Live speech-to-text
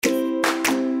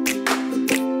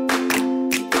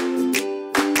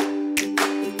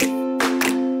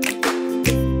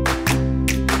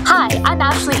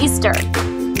Ashley Easter.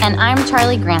 And I'm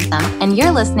Charlie Grantham, and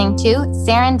you're listening to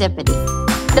Serendipity,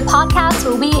 the podcast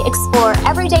where we explore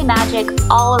everyday magic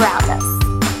all around us.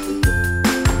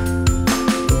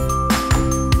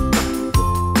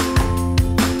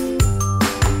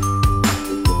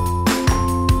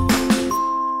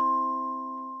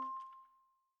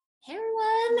 Hey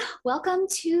everyone, welcome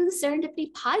to the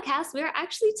Serendipity podcast. We're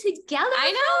actually together.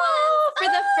 I know,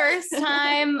 for the first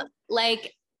time,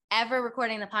 like ever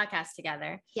recording the podcast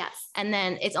together. Yes. And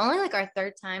then it's only like our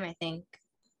third time, I think,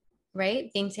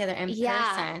 right? Being together in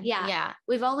person. Yeah.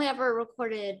 We've only ever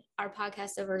recorded our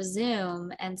podcast over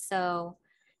Zoom. And so,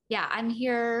 yeah, I'm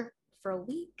here for a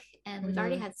week and we've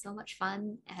already had so much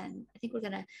fun. And I think we're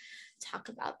going to talk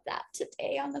about that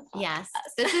today on the podcast. Yes.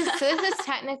 This is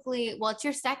technically, well, it's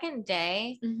your second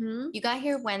day. Mm-hmm. You got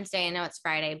here Wednesday. I know it's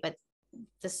Friday, but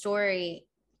the story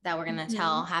that we're going to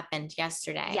tell happened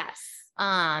yesterday. Yes.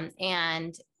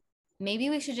 And maybe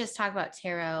we should just talk about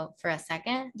tarot for a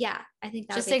second. Yeah, I think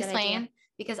that just would be to explain,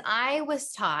 because I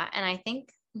was taught, and I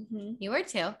think you were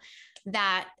too,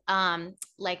 that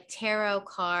like tarot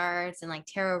cards and like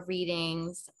tarot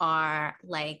readings are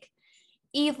like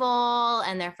evil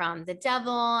and they're from the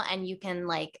devil, and you can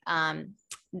like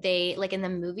they like in the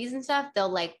movies and stuff, they'll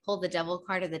like pull the devil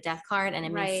card or the death card and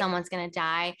it means someone's gonna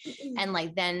die, and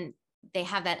like then they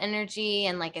have that energy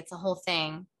and like it's a whole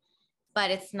thing. But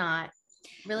it's not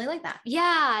really like that.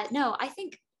 Yeah, no, I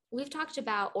think we've talked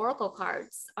about oracle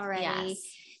cards already. Yes.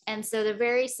 And so they're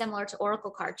very similar to oracle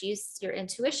cards. You use your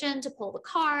intuition to pull the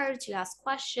cards, you ask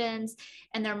questions,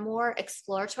 and they're more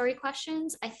exploratory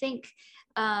questions. I think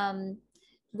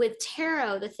with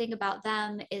tarot, the thing about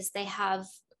them is they have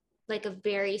like a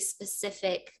very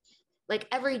specific, like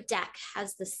every deck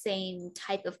has the same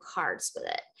type of cards with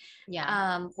it.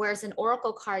 Yeah. Whereas an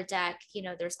oracle card deck, you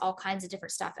know, there's all kinds of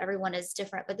different stuff. Everyone is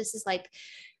different, but this is like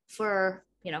for,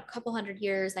 you know, a couple hundred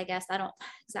years, I guess. I don't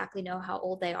exactly know how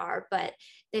old they are, but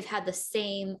they've had the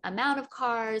same amount of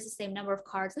cards, the same number of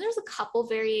cards. And there's a couple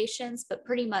variations, but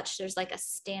pretty much there's like a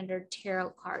standard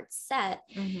tarot card set.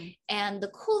 And the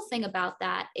cool thing about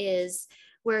that is,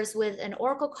 whereas with an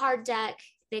oracle card deck,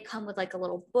 they come with like a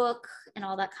little book and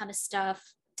all that kind of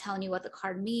stuff telling you what the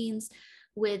card means.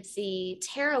 With the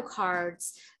tarot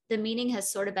cards, the meaning has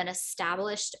sort of been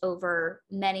established over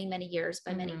many, many years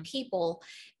by many people.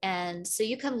 And so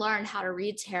you can learn how to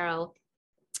read tarot,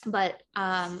 but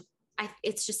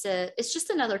it's just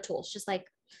another tool. It's just like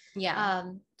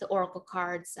the oracle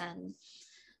cards. And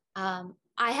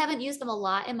I haven't used them a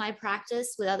lot in my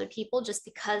practice with other people just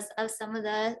because of some of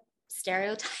the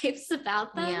stereotypes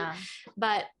about them,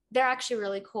 but they're actually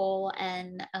really cool.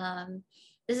 And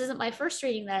this isn't my first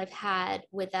reading that I've had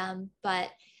with them, but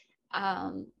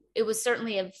it was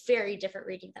certainly a very different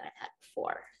reading than I've had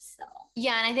before. So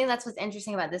yeah, and I think that's what's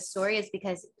interesting about this story is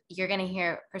because you're going to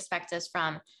hear perspectives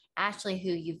from Ashley, who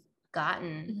you've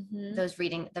gotten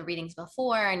the readings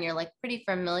before, and you're like pretty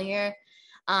familiar.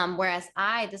 Whereas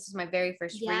this was my very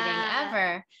first reading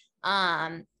ever.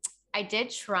 I did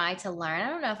try to learn. I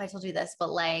don't know if I told you this,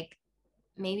 but like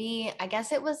maybe, I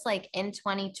guess it was like in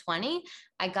 2020,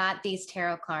 I got these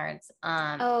tarot cards. you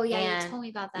told me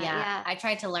about that. Yeah. I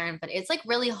tried to learn, but it's like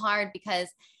really hard because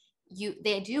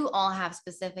they do all have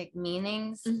specific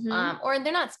meanings, or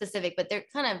they're not specific, but they're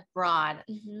kind of broad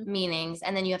meanings.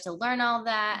 And then you have to learn all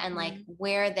that and like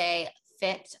where they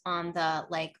fit on the,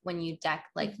 like when you deck,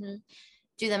 like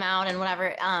do them out and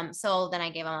whatever. So then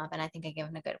I gave them up, and I think I gave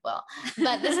them a goodwill.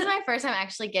 But this is my first time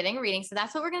actually getting a reading. So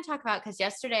that's what we're going to talk about. Because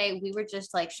yesterday we were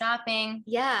just like shopping.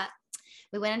 Yeah.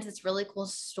 We went into this really cool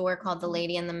store called The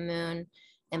Lady in the Moon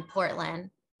in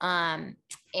Portland.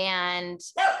 And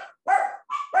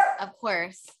of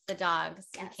course the dogs,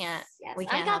 we can't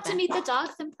I got to meet the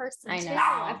dogs in person. I know. Too.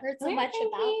 I've heard so much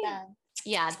about them.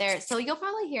 Yeah, so you'll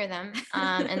probably hear them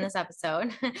in this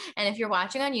episode. And if you're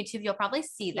watching on YouTube, you'll probably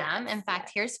see them. In fact,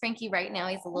 here's Frankie right now.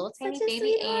 He's a little tiny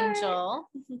baby angel.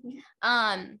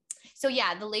 So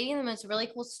yeah, The Lady in the Moon is a really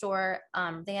cool store.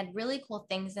 They had really cool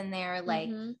things in there,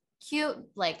 like cute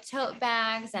like tote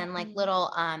bags and like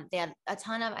little they had a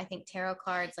ton of, I think, tarot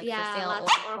cards, like for sale.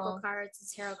 Lots of oracle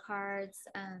cards, tarot cards,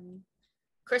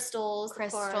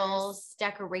 crystals,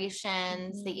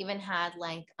 decorations. They even had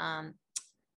like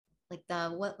the,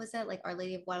 what was it, like Our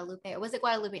Lady of Guadalupe, or was it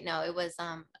Guadalupe? No, it was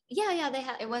they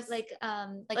had, it was like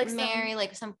Mary,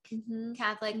 like some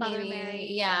Catholic Mother maybe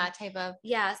Mary, type of.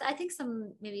 So I think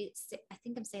I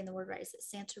think I'm saying the word right. Is it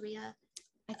Santeria?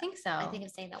 I think so. I think I'm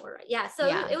saying that word right. So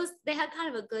it was, they had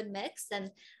kind of a good mix, and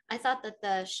I thought that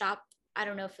the shop, I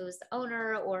don't know if it was the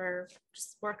owner or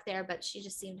just worked there, but she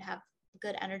just seemed to have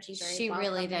good energy. Very she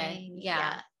really did. welcoming.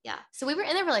 Yeah. Yeah. So we were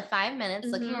in there for like 5 minutes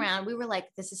looking around. We were like,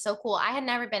 this is so cool. I had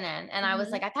never been in. And I was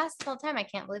like, I passed this all the time. I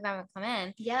can't believe I haven't come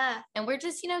in. Yeah. And we're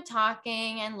just,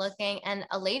 talking and looking. And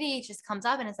a lady just comes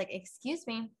up and it's like, excuse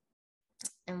me.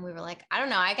 And we were like, I don't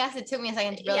know. I guess it took me a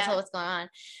second to realize what's going on.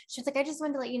 She was like, I just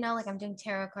wanted to let you know, like, I'm doing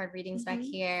tarot card readings back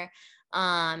here.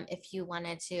 If you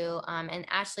wanted to, and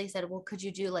Ashley said, well, could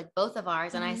you do like both of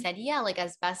ours? And I said, yeah, like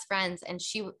as best friends. And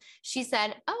she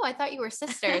said, oh, I thought you were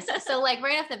sisters. So like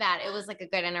right off the bat, it was like a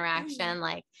good interaction.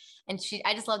 Like, and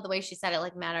I just loved the way she said it,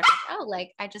 like matter of fact, oh,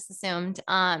 like I just assumed.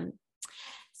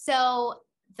 So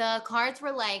the cards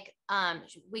were like,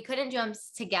 we couldn't do them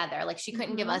together. Like she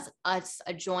couldn't give us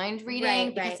a joined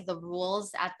reading because of the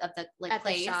rules of the like at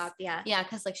place. The shop. Yeah. Yeah.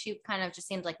 Cause like she kind of just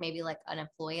seemed like maybe like an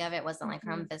employee of it, wasn't like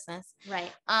her own business.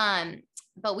 Right.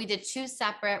 But we did 2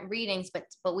 separate readings,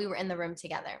 but we were in the room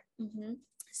together.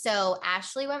 So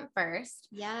Ashley went first.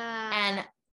 Yeah. And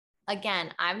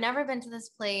again, I've never been to this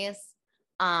place.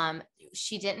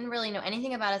 She didn't really know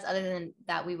anything about us other than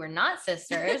that we were not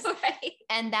sisters. Right.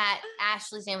 And that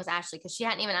Ashley's name was Ashley, because she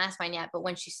hadn't even asked mine yet. But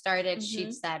when she started,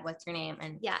 she said, what's your name?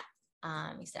 And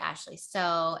you said Ashley.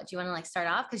 So do you want to like start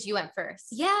off? Because you went first.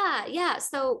 Yeah. Yeah.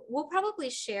 So we'll probably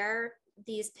share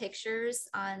these pictures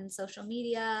on social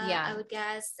media, I would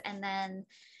guess. And then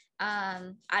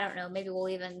I don't know, maybe we'll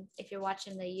even, if you're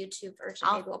watching the YouTube version,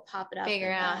 maybe we'll pop it up.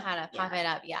 Figure out how to pop it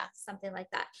up. Yeah. Something like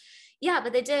that. Yeah,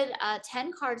 but they did a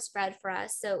 10 card spread for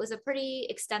us. So it was a pretty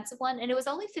extensive one, and it was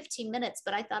only 15 minutes,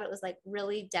 but I thought it was like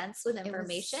really dense with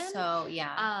information. So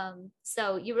yeah.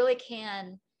 So you really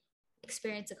can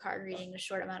experience a card reading in a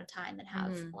short amount of time and have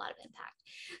a lot of impact.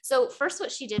 So first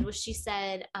what she did was she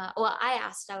said, well,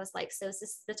 I was like, so is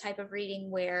this the type of reading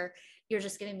where you're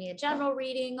just giving me a general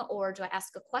reading, or do I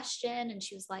ask a question? And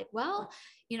she was like, well,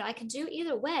 I can do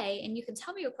either way, and you can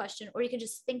tell me your question, or you can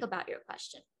just think about your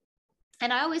question.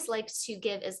 And I always like to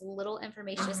give as little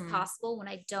information as possible when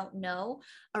I don't know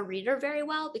a reader very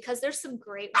well, because there's some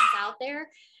great ones out there,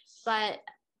 but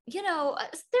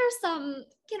there's some,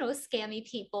 scammy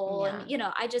people. And,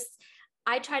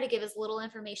 I try to give as little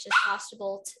information as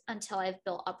possible until I've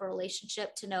built up a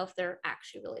relationship to know if they're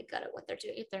actually really good at what they're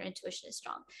doing, if their intuition is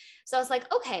strong. So I was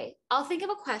like, okay, I'll think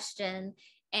of a question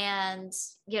and,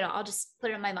 I'll just put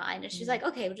it in my mind. And she's like,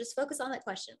 okay, we'll just focus on that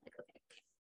question. I'm like,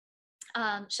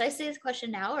 okay. Should I say this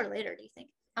question now or later, do you think?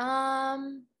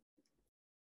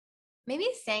 Maybe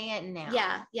say it now.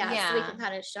 Yeah. So we can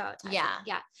kind of show it.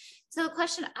 Yeah. So the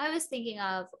question I was thinking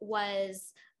of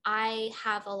was, I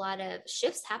have a lot of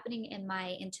shifts happening in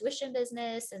my intuition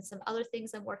business and some other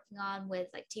things I'm working on with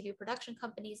like TV production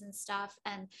companies and stuff.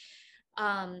 And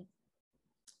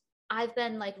I've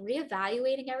been like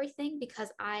reevaluating everything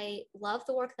because I love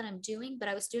the work that I'm doing, but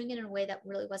I was doing it in a way that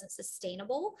really wasn't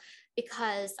sustainable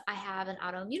because I have an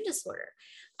autoimmune disorder.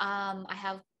 I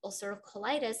have ulcerative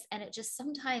colitis, and it just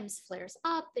sometimes flares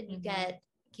up, and you get,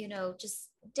 just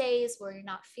days where you're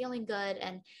not feeling good.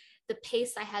 And the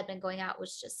pace I had been going at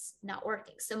was just not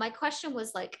working. So my question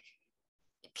was like,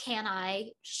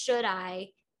 should I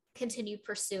continue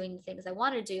pursuing the things I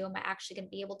want to do? Am I actually going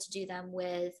to be able to do them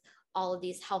with all of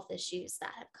these health issues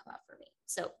that have come up for me?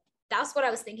 So that's what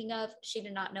I was thinking of. She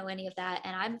did not know any of that.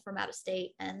 And I'm from out of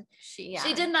state, and she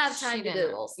didn't have time to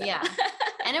Google. So. Yeah.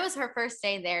 And it was her first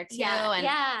day there too. Yeah.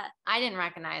 And I didn't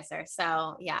recognize her.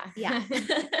 So yeah.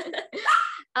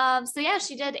 So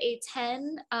she did a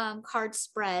 10 card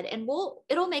spread, and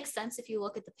it'll make sense if you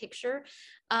look at the picture.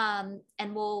 And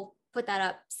we'll put that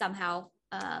up somehow.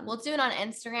 We'll do it on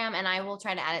Instagram, and I will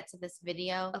try to add it to this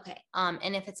video. Okay.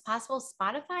 And if it's possible,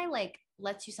 Spotify like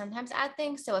lets you sometimes add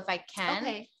things. So if I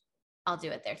can, I'll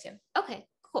do it there too. Okay,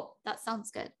 cool. That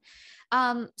sounds good.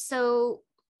 So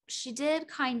she did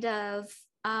kind of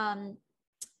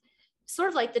sort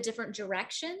of like the different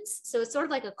directions. So it's sort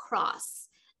of like a cross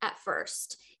at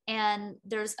first. And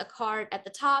there's a card at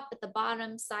the top, at the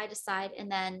bottom, side to side,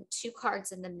 and then 2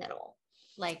 cards in the middle.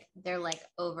 Like they're like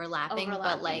overlapping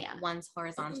but like one's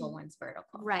horizontal, one's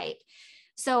vertical. Right.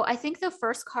 So I think the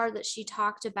first card that she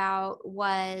talked about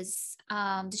was,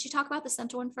 did she talk about the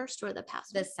center one first or the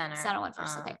past one? The center one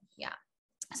first. Okay. Yeah.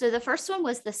 So the first one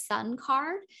was the sun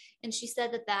card. And she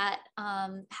said that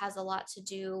has a lot to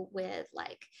do with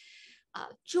like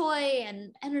joy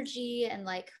and energy and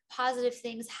like positive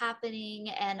things happening,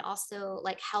 and also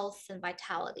like health and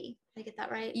vitality. Did I get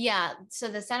that right? Yeah. So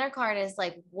the center card is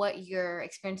like what you're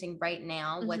experiencing right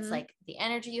now. What's like the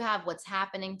energy you have, what's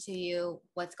happening to you,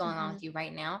 what's going on with you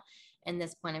right now in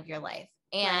this point of your life.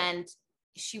 And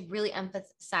she really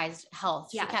emphasized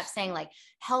health. She kept saying like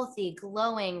healthy,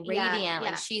 glowing, radiant.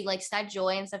 Like she like said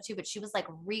joy and stuff too, but she was like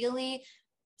really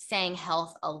saying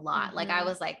health a lot. Like I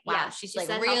was like, wow, she's like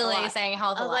really saying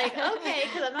health a lot. I was like, okay,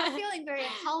 because I'm not feeling very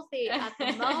healthy at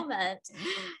the moment.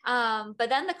 But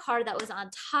then the card that was on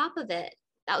top of it,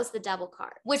 that was the devil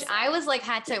card. Which I was like,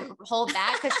 had to hold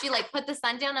back because she like put the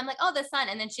sun down. I'm like, oh, the sun.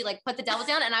 And then she like put the devil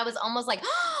down. And I was almost like,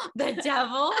 oh, the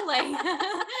devil. Like,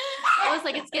 I was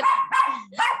like,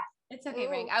 it's okay,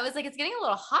 Rig. I was like, it's getting a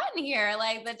little hot in here.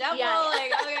 Like the devil,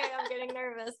 like, okay, I'm getting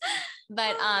nervous.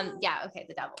 But yeah, okay,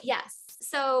 the devil. Yes.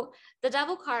 So the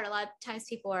devil card, a lot of times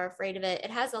people are afraid of it.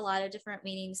 It has a lot of different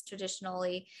meanings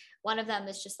traditionally. One of them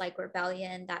is just like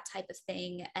rebellion, that type of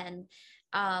thing. And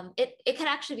it can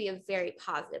actually be a very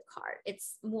positive card.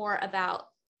 It's more about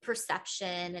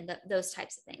perception and those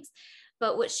types of things.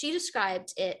 But what she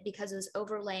described it, because it was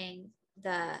overlaying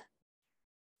the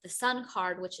sun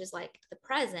card, which is like the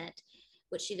present,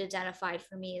 which she'd identified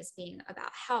for me as being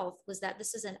about health, was that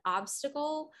this is an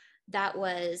obstacle that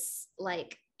was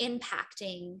like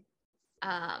impacting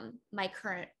my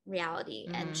current reality.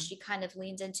 And she kind of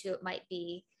leaned into it might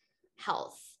be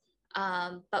health.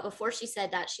 But before she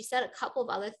said that, she said a couple of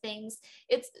other things.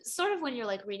 It's sort of when you're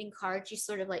like reading cards, you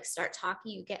sort of like start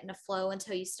talking, you get in a flow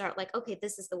until you start like, okay,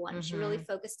 this is the one. She really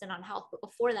focused in on health. But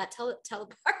before that, tell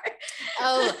the part.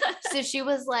 Oh, so she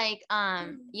was like,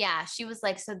 yeah, she was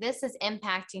like, so this is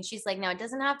impacting. She's like, no, it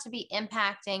doesn't have to be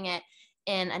impacting it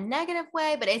in a negative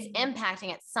way, but it's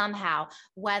impacting it somehow,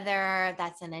 whether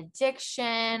that's an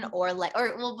addiction or like,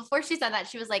 or well, before she said that,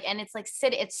 she was like, and it's like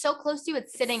it's so close to you,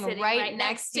 it's sitting right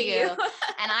next to you.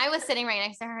 And I was sitting right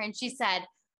next to her, and she said,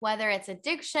 whether it's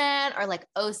addiction or like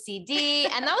OCD.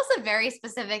 And that was a very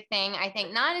specific thing. I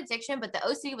think not addiction, but the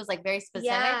OCD was like very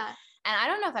specific. Yeah. And I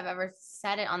don't know if I've ever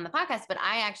said it on the podcast, but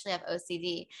I actually have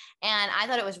OCD. And I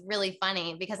thought it was really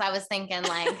funny because I was thinking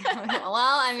like, well,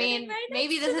 I mean,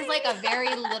 maybe this is like a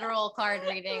very literal card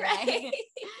reading, right?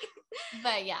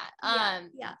 But yeah,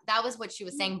 that was what she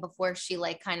was saying before she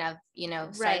like kind of,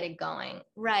 started going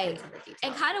into the details.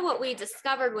 And kind of what we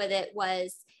discovered with it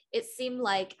was it seemed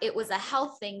like it was a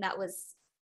health thing that was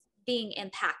being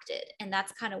impacted. And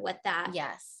that's kind of what that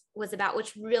was about,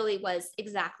 which really was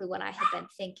exactly what I had been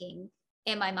thinking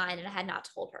in my mind, and I had not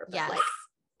told her. But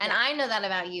and I know that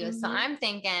about you. So I'm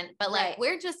thinking, but like,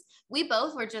 we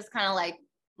both were just kind of like,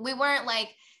 we weren't like,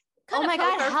 oh my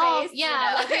God, health. Face,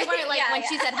 like we weren't like, when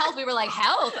she said health, we were like,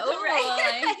 health.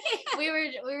 Oh, like, we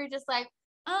were just like,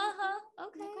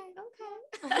 okay.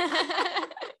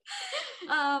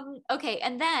 Okay.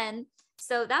 And then,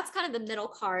 so that's kind of the middle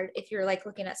card if you're like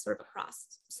looking at sort of across.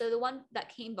 So the one that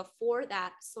came before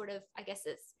that sort of, I guess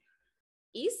it's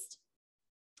east.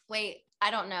 Wait,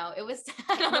 I don't know. It was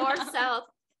north, south,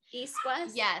 east,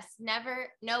 west. Yes. Never.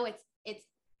 No, it's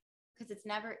because it's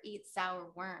never eat sour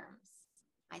worms,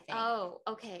 I think. Oh,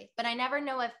 okay. But I never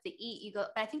know if the you go,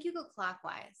 but I think you go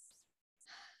clockwise.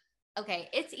 Okay,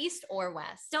 it's east or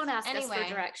west. Don't ask us for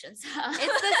directions.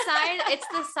 It's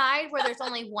the side where there's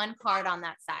only one card on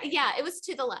that side. Yeah, it was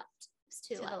to the left. It's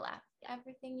to the left. Yeah.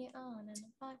 Everything you own in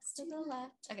a box to the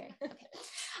left. Okay.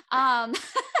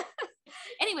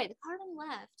 Anyway, the card on the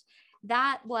left,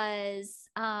 that was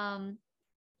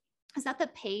is that the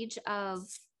Page of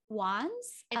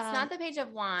Wands? It's not the Page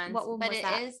of Wands, but it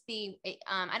is the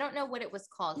I don't know what it was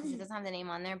called because it doesn't have the name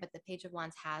on there, but the Page of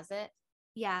Wands has it.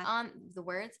 Yeah. On the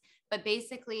words, but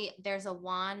basically there's a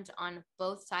wand on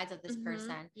both sides of this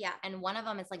person. Yeah. And one of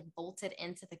them is like bolted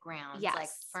into the ground. Yes. Like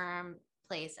firm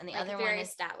place. And the like other very one is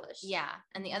established. Yeah.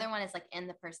 And the other one is like in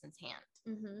the person's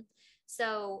hand.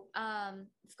 So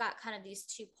we've got kind of these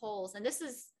two poles, and this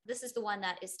is the one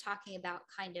that is talking about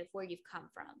kind of where you've come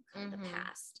from, kind of the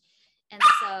past. And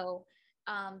so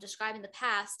describing the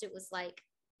past, it was like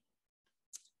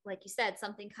you said,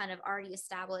 something kind of already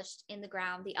established in the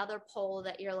ground. The other pole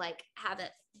that you're like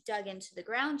haven't dug into the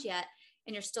ground yet,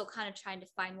 and you're still kind of trying to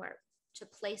find where to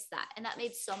place that. And that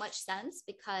made so much sense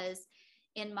because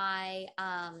in my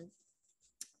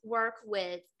work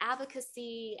with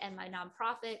advocacy and my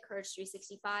nonprofit, Courage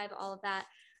 365, all of that,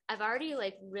 I've already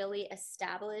like really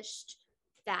established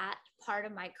that part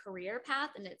of my career path,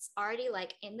 and it's already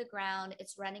like in the ground,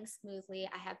 it's running smoothly.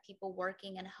 I have people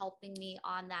working and helping me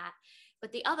on that.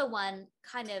 But the other one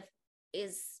kind of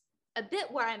is a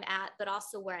bit where I'm at, but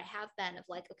also where I have been of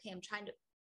like, okay, I'm trying to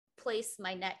place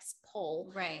my next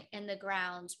pole in the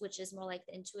ground, which is more like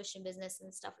the intuition business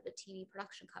and stuff with a TV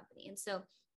production company. And so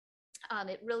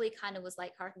it really kind of was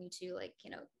like harkening to like,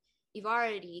 you've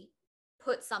already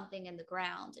put something in the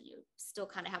ground and you still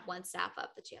kind of have one staff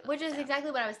up that you have. Which is exactly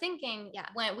what I was thinking. Yeah.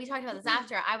 When we talked about this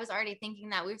after, I was already thinking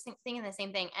that we were thinking the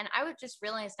same thing. And I would just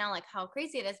realize now like how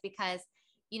crazy it is because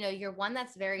you're one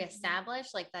that's very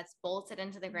established, like that's bolted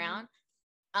into the ground.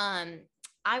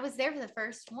 I was there for the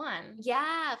first one.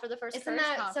 Yeah, for the first Isn't Courage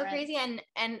that conference. so crazy? And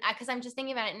because I'm just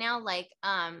thinking about it now, like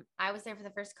I was there for the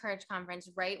first Courage conference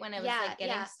right when it was like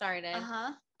getting started.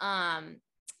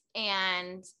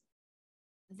 And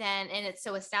then it's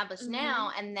so established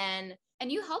now, and then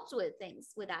you helped with things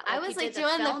with that. Like, I was like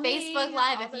doing the Facebook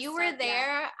Live. If you were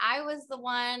there, I was the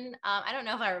one. I don't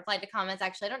know if I replied to comments.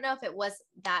 Actually, I don't know if it was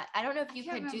that. I don't know if you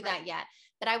could do that yet.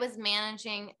 But I was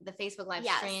managing the Facebook Live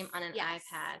stream on an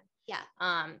iPad. Yeah.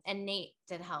 And Nate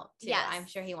did help too. Yes. I'm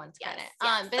sure he wants credit.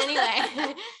 Yes. But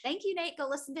anyway, thank you, Nate. Go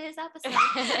listen to his episode.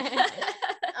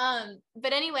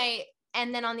 But anyway,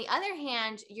 and then on the other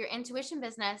hand, your intuition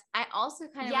business, I also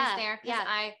kind of was there because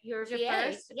you were your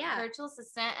first virtual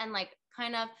assistant, and like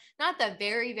kind of not the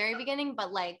very, very beginning,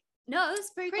 but like no, it was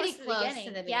pretty close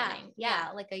to the beginning. Yeah,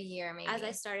 like a year maybe. As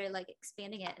I started like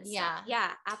expanding it and stuff.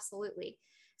 Yeah, absolutely.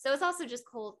 So it's also just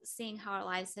cool seeing how our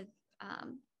lives have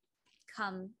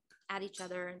come at each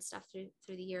other and stuff through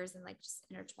the years and like just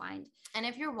intertwined. And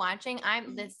if you're watching,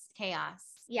 this chaos.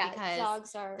 Yeah,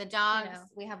 because the dogs,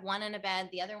 we have one in a bed,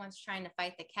 the other one's trying to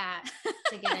fight the cat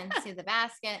to get into the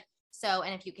basket. So,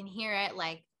 and if you can hear it,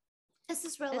 like this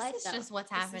is real life. This is just what's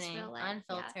happening,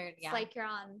 unfiltered. Yeah. It's like you're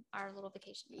on our little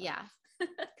vacation. Yeah.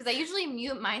 Because I usually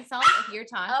mute myself if you're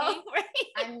talking. Oh, right.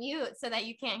 I mute so that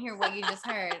you can't hear what you just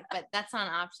heard, but that's not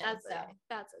an option.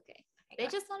 That's okay. They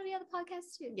just want to be on the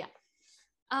podcast too. Yeah.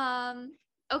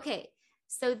 Okay.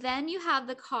 So then you have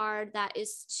the card that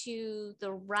is to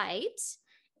the right.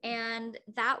 And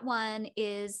that one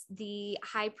is the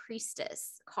High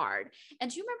Priestess card.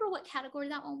 And do you remember what category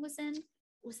that one was in?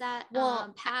 Was that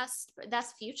past?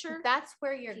 That's future? That's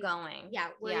where you're going. Yeah,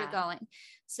 where you're going.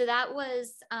 So that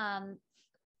was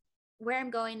where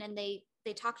I'm going. And they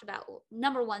talked about,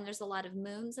 number one, there's a lot of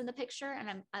moons in the picture.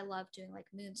 And I love doing like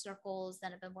moon circles.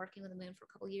 And I've been working with the moon for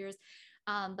a couple of years.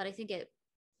 But I think it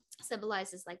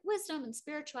symbolizes like wisdom and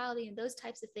spirituality and those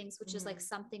types of things, which is like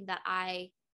something that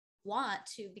I want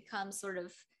to become sort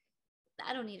of,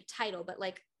 I don't need a title, but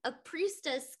like a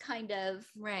priestess kind of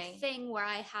thing where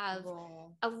I have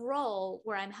a role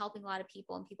where I'm helping a lot of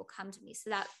people and people come to me. So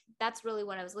that's really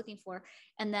what I was looking for.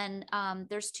 And then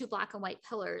there's two black and white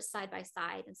pillars side by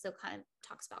side. And so kind of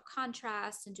talks about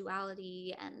contrast and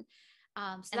duality. And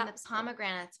so and the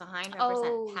pomegranates behind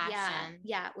represent passion.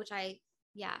 Yeah. Which I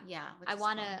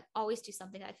want to always do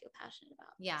something I feel passionate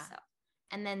about. Yeah. So.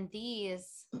 And then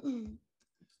these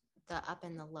the up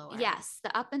and the lower. Yes,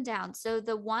 the up and down. So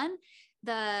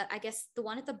I guess the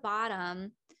one at the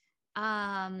bottom,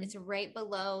 it's right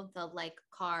below the like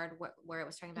card where it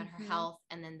was talking about her health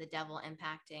and then the devil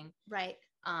impacting. Right.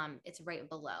 It's right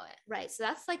below it. Right. So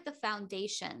that's like the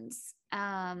foundations.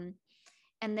 And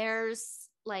there's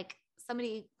like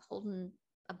somebody holding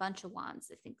a bunch of wands,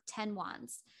 I think 10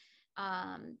 wands.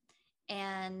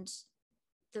 And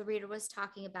the reader was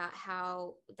talking about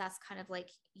how that's kind of like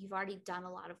you've already done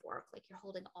a lot of work, like you're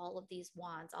holding all of these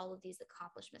wands, all of these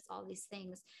accomplishments, all these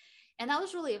things. And that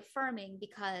was really affirming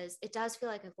because it does feel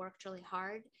like I've worked really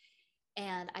hard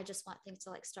and I just want things to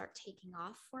like start taking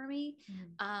off for me.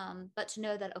 But to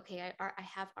know that, okay, I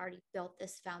have already built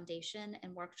this foundation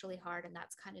and worked really hard, and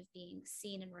that's kind of being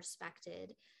seen and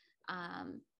respected.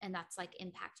 And that's like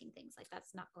impacting things, like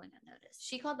that's not going unnoticed.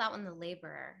 She called that one the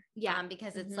laborer. Yeah.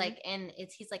 Because it's like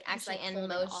he's like actually like in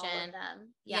motion.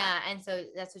 Yeah. And so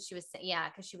that's what she was saying. Yeah.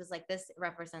 Cause she was like, this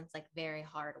represents like very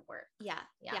hard work. Yeah.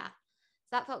 So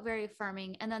that felt very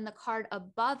affirming. And then the card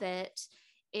above it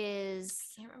is,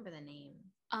 I can't remember the name.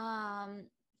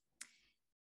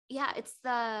 Yeah, it's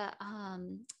the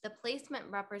placement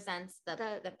represents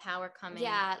the power coming.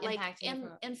 Yeah, like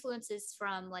influences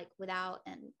from like without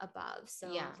and above. So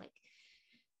like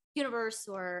universe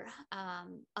or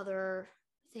other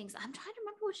things. I'm trying to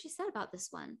remember what she said about this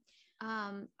one.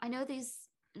 I know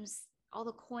all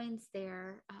the coins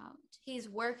there. He's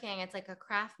working. It's like a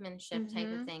craftsmanship type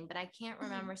of thing, but I can't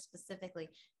remember specifically.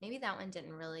 Maybe that one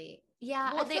didn't really.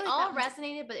 Yeah, well, they like all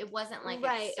resonated, but it wasn't like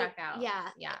it stuck out.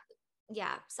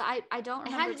 Yeah. So I don't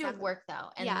remember. It had to do with work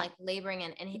though. And like laboring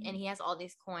and he has all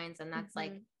these coins, and that's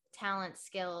like talent,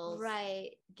 skills, right?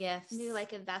 Gifts. New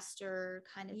like investor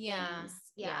kind of things.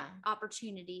 Yeah.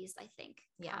 Opportunities, I think,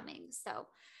 coming. So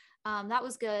that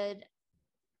was good.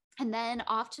 And then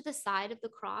off to the side of the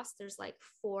cross, there's like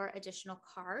 4 additional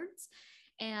cards.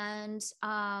 And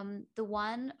the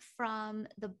one from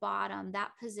the bottom,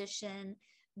 that position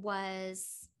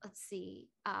was, let's see,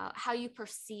 how you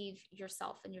perceive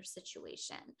yourself and your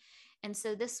situation. And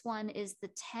so this one is the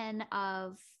 10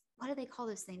 of, what do they call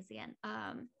those things again?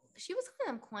 She was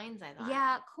calling them coins, I thought.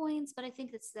 Yeah, coins, but I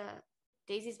think it's the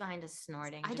Daisy's behind us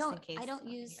snorting. I don't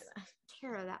use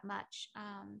tarot that much.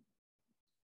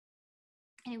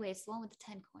 Anyway, it's the one with the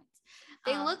 10 coins.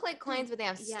 They look like coins, but they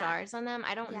have yeah. stars on them.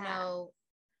 I don't Yeah. know.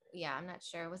 Yeah, I'm not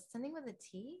sure. Was it something with a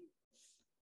T?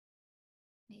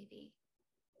 Maybe.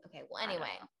 Okay. Well,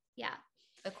 anyway. Yeah.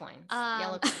 The coins.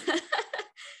 Yellow coins.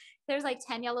 There's like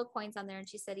 10 yellow coins on there. And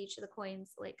she said each of the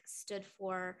coins like stood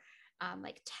for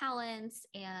like talents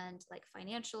and like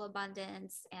financial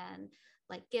abundance and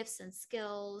like gifts and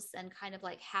skills and kind of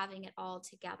like having it all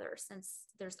together since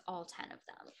there's all 10 of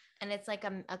them. And it's like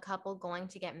a couple going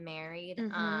to get married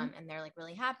Mhm. and they're like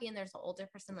really happy and there's an older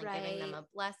person like giving them a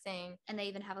blessing. And they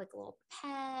even have like little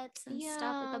pets and Yeah,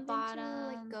 stuff at the they do, bottom.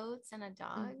 like goats and a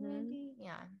dog maybe.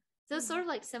 Yeah. So it's sort of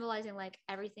like symbolizing like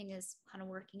everything is kind of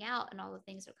working out and all the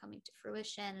things are coming to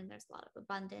fruition and there's a lot of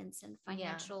abundance and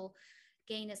financial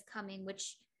gain is coming,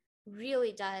 which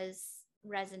really does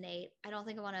resonate. I don't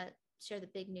think I want to share the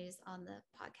big news on the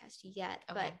podcast yet,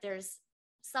 but there's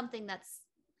something that's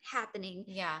happening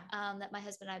that my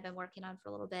husband and I have been working on for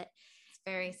a little bit. It's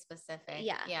very specific.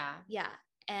 Yeah.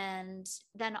 And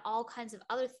then all kinds of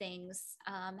other things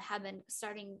have been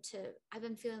I've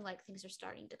been feeling like things are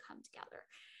starting to come together.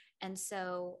 And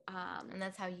so and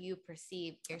that's how you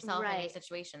perceive yourself in your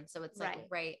situation. So it's like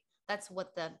that's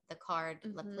what the card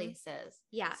the place is.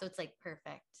 Yeah. So it's like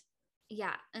perfect.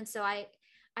 Yeah. And so I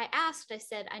asked, I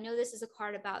said, I know this is a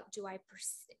card about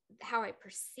how I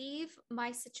perceive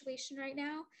my situation right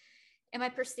now. Am I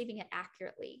perceiving it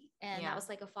accurately? And that was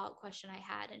like a follow-up question I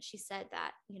had. And she said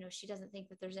that, you know, she doesn't think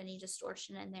that there's any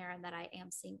distortion in there and that I am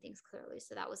seeing things clearly.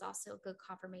 So that was also a good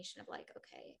confirmation of like,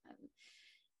 okay,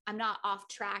 I'm not off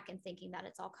track and thinking that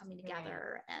it's all coming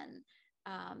together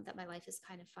and that my life is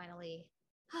kind of finally.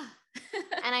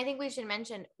 And I think we should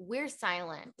mention we're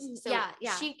silent. So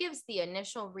she gives the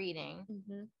initial reading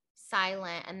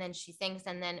silent and then she thinks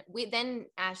and then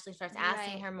Ashley starts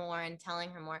asking her more and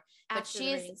telling her more. But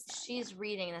she's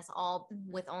reading this all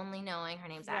with only knowing her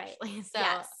name's Ashley. So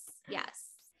yes.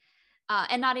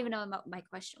 And not even knowing what my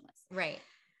question was. Right.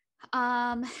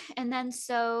 And then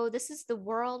so this is the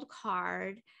world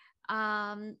card.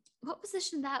 What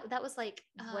position that was like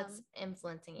what's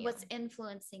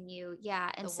influencing you? Yeah.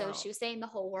 And so she was saying the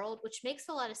whole world, which makes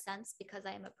a lot of sense because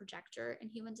I am a projector in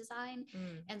human design.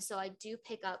 And so I do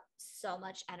pick up so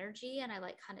much energy and I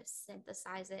like kind of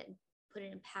synthesize it and put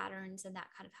it in patterns and that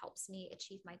kind of helps me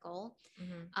achieve my goal.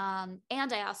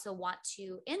 And I also want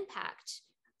to impact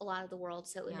a lot of the world,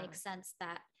 so it would make sense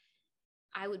that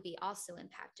I would be also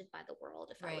impacted by the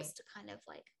world if I was to kind of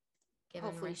like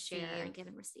hopefully share and give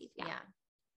and receive. Yeah.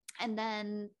 And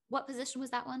then what position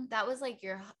was that one? That was like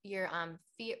your fear.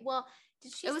 Well,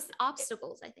 it was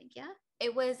obstacles, I think. Yeah.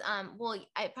 It was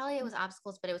it was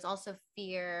obstacles, but it was also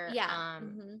fear. Yeah.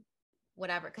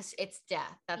 Whatever, because it's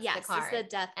death. That's the card. It's the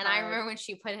death and card. I remember when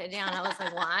she put it down, I was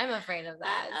like, well, I'm afraid of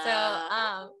that.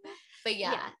 So but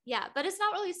yeah, but it's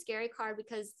not really a scary card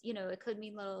because, you know, it could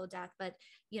mean little death, but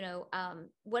you know,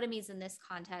 what it means in this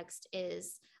context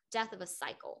is death of a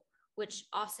cycle, which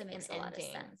also makes a lot of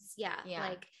sense. Yeah.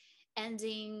 Like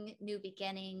ending, new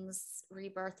beginnings,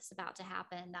 rebirth is about to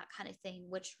happen, that kind of thing,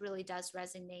 which really does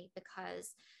resonate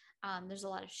because there's a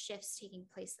lot of shifts taking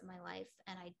place in my life.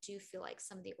 And I do feel like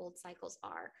some of the old cycles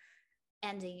are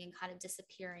ending and kind of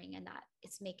disappearing and that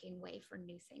it's making way for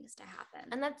new things to happen.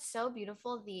 And that's so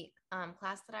beautiful. The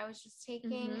class that I was just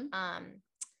taking,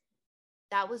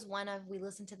 that was we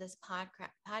listened to this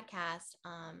podcast.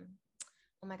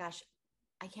 Oh my gosh,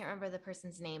 I can't remember the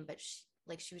person's name, but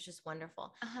she was just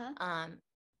wonderful.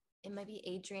 It might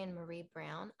be Adrienne Marie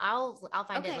Brown. I'll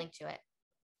find a link to it.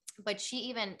 But she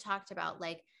even talked about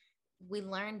like we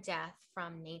learn death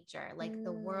from nature, like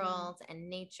the world and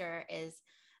nature is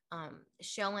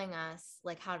showing us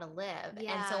like how to live.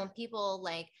 And so when people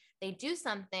like they do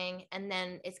something and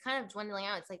then it's kind of dwindling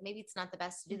out, it's like maybe it's not the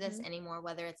best to do this anymore,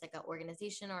 whether it's like an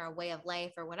organization or a way of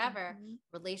life or whatever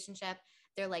relationship.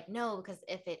 They're like, no, because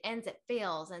if it ends, it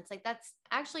fails. And it's like, that's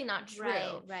actually not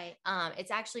true. Right.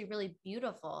 It's actually really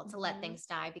beautiful to let things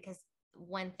die because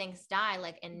when things die,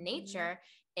 like in nature,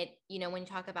 it, you know, when you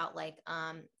talk about like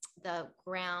the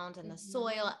ground and the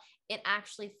soil, it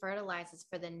actually fertilizes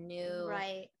for the new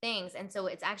things. And so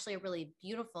it's actually a really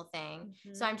beautiful thing.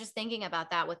 So I'm just thinking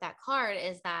about that with that card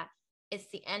is that it's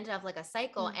the end of like a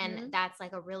cycle. And that's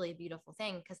like a really beautiful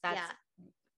thing because that's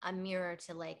a mirror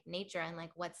to like nature and like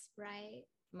what's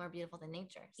more beautiful than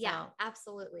nature. So. Yeah,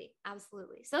 absolutely.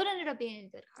 So it ended up being a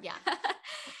good card. Yeah.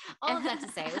 All of that to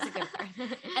say, it was a good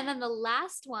card. And then the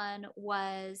last one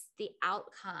was the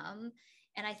outcome.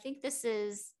 And I think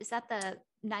is that the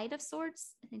Knight of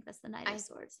Swords? I think that's the Knight of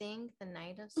Swords. I think the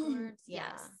Knight of Swords. Yeah.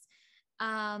 Yes.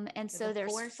 And so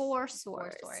there's four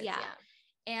swords. Yeah.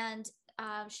 And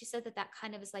she said that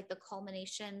kind of is like the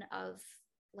culmination of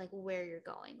like where you're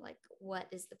going, like what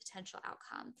is the potential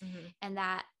outcome. Mm-hmm. And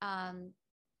that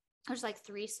there's like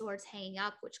 3 swords hanging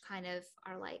up, which kind of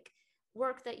are like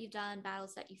work that you've done,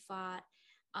 battles that you fought,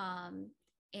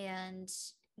 and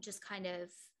just kind of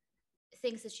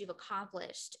things that you've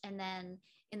accomplished. And then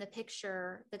in the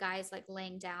picture, the guy is like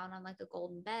laying down on like a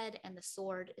golden bed, and the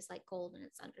sword is like gold and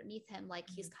it's underneath him. Like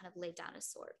he's kind of laid down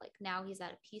his sword. Like now he's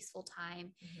at a peaceful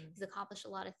time. He's accomplished a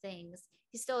lot of things.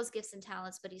 He still has gifts and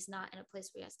talents, but he's not in a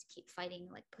place where he has to keep fighting,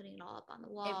 like putting it all up on the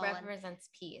wall. It represents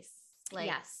peace. Like,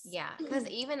 yes. Yeah. Because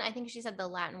even I think she said the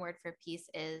Latin word for peace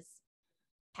is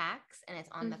pax, and it's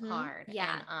on the card.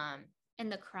 Yeah. And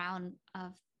the crown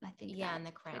of, I think. Yeah. In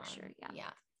the crown. Picture.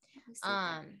 Yeah.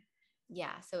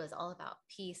 Yeah. So it's all about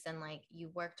peace, and like you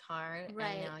worked hard,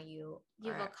 right. and now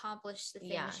you've accomplished the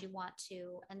things you want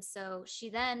to. And so she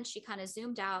kind of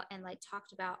zoomed out and like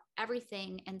talked about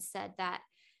everything and said that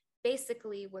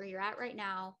basically where you're at right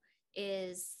now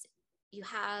is you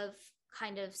have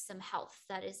kind of some health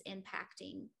that is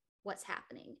impacting what's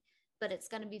happening, but it's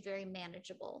going to be very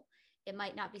manageable. It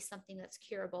might not be something that's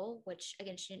curable, which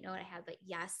again, she didn't know what I had, but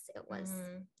yes, it was.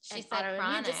 She said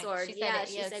chronic. Disorder.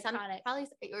 She said chronic. Probably,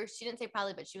 or she didn't say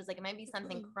probably, but she was like, it might be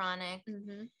something chronic.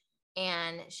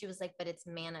 And she was like, but it's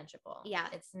manageable. Yeah.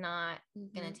 It's not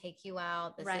going to take you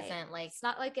out. This isn't like, it's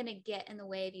not like going to get in the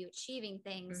way of you achieving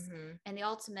things. And the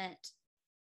ultimate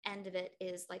end of it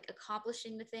is like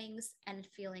accomplishing the things and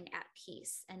feeling at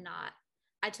peace, and not,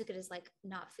 I took it as like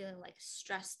not feeling like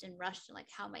stressed and rushed and like,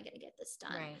 how am I going to get this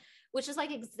done? Right. Which is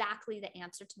like exactly the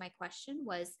answer to my question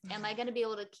was, am I going to be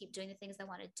able to keep doing the things I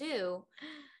want to do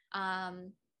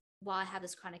while I have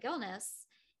this chronic illness?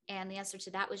 And the answer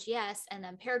to that was yes. And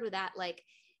then paired with that, like,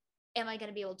 am I going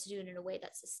to be able to do it in a way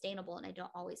that's sustainable and I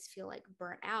don't always feel like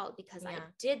burnt out, because I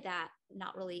did that,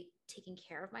 not really taking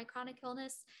care of my chronic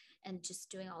illness and just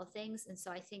doing all the things. And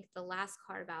so I think the last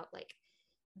card about like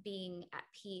being at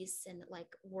peace and like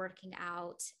working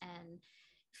out and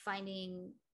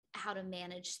finding how to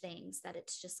manage things, that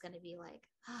it's just going to be like,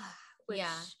 which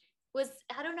was,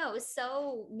 I don't know, it was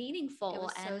so meaningful. It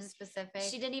was and so specific.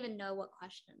 She didn't even know what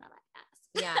question that I asked.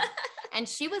 Yeah. And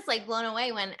she was like blown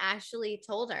away when Ashley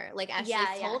told her, like Ashley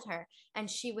told her, and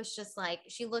she was just like,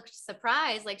 she looked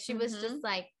surprised. Like she was just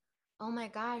like, oh my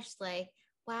gosh, like,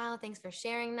 wow, thanks for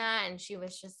sharing that. And she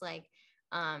was just like,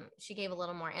 she gave a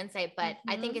little more insight, but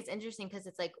I think it's interesting because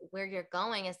it's like where you're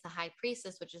going is the high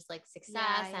priestess, which is like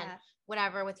success and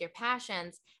whatever with your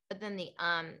passions. But then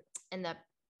and the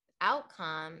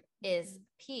outcome is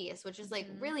peace, which is like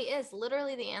really is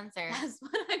literally the answer. That's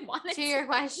what I wanted to your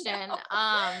question.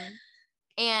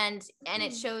 And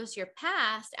it shows your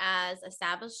past as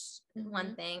established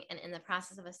one thing and in the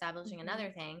process of establishing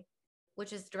another thing,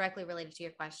 which is directly related to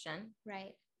your question.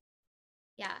 Right.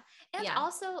 Yeah. And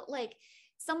also like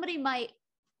somebody might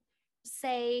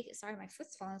say, sorry, my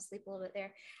foot's falling asleep a little bit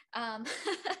there.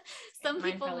 Some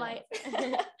people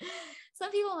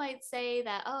might say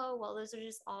that, oh, well, those are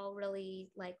just all really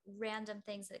like random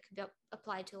things that could be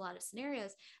applied to a lot of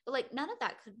scenarios, but like none of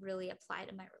that could really apply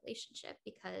to my relationship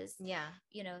because,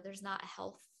 you know, there's not a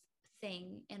health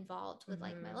thing involved with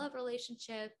like my love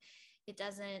relationship. It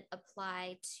doesn't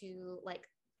apply to like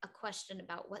a question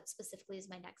about what specifically is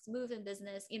my next move in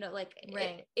business, you know, like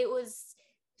it was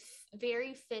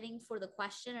very fitting for the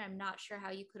question. And I'm not sure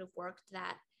how you could have worked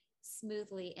that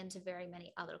smoothly into very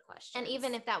many other questions. And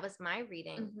even if that was my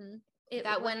reading,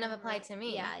 that wouldn't have applied to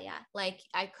me. Yeah. Like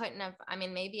I couldn't have, I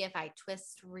mean, maybe if I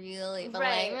twist really, but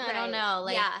I don't know.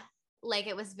 Like, like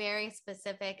it was very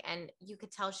specific and you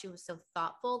could tell she was so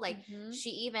thoughtful. Like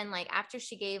she even like after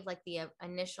she gave like the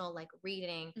initial like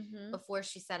reading before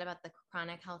she said about the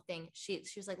chronic health thing, she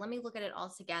was like, let me look at it all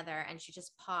together. And she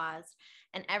just paused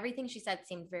and everything she said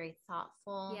seemed very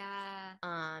thoughtful.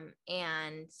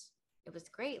 And it was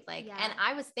great. Like, and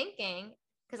I was thinking,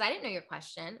 because I didn't know your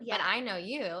question, but I know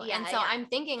you. And so I'm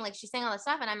thinking like she's saying all this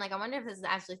stuff and I'm like, I wonder if this is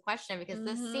Ashley's question because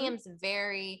this seems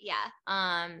very,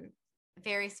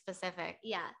 very specific.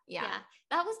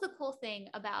 That was the cool thing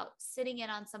about sitting in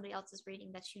on somebody else's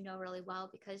reading that you know really well,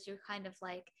 because you're kind of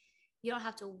like, you don't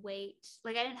have to wait.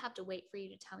 Like I didn't have to wait for you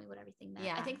to tell me what everything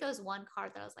meant. I think there was one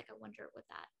card that I was like, I wonder what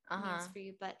that means for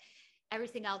you, but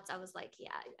everything else I was like,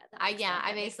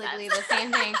 I basically the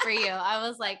same thing for you. I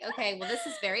was like, okay, well this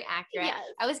is very accurate.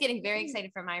 I was getting very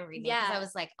excited for my reading because I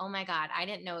was like, oh my God, I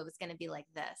didn't know it was going to be like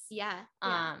this.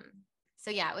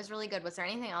 So it was really good. Was there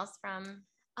anything else from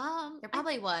there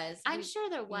probably was. I'm sure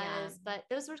there was, but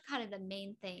those were kind of the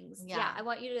main things. I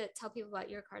want you to tell people about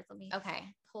your cards. Let me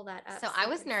pull that up. So I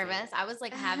was nervous. I was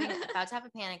like about to have a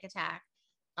panic attack.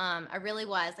 I really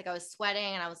was like, I was sweating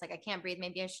and I was like, I can't breathe.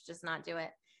 Maybe I should just not do it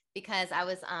because I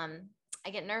was I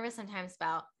get nervous sometimes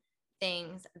about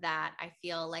things that I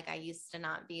feel like I used to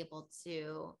not be able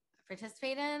to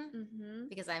participate in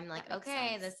because I'm like,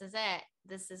 okay, sense. This is it.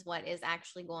 This is what is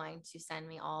actually going to send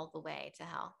me all the way to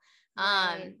hell.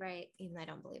 Right. Even though I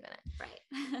don't believe in it.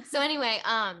 Right. So anyway,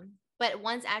 but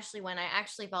once Ashley went, I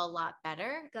actually felt a lot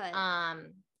better. Good.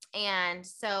 And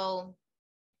so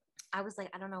I was like,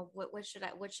 I don't know, what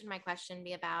should my question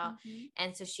be about?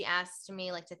 And so she asked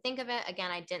me like to think of it.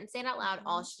 Again, I didn't say it out loud.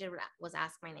 All she did was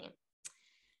ask my name.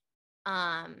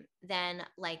 Then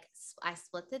like I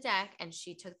split the deck and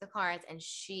she took the cards and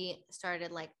she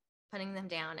started like putting them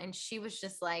down and she was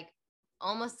just like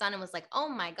almost done and was like, oh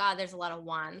my God, there's a lot of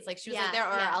wands. Like she was like, there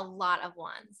are a lot of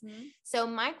wands. So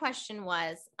my question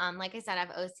was, like I said, I have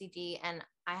OCD and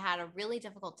I had a really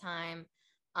difficult time.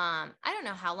 I don't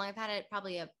know how long I've had it,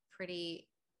 probably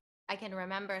I can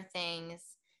remember things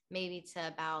maybe to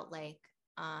about like,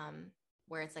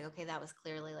 where it's like, okay, that was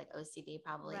clearly like OCD,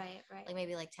 probably right. like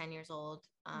maybe like 10 years old,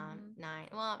 9,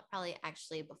 well, probably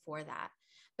actually before that.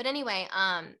 But anyway,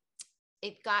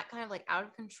 it got kind of like out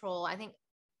of control, I think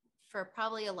for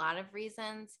probably a lot of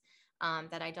reasons,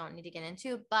 that I don't need to get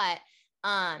into, but,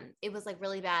 it was like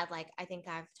really bad. Like, I think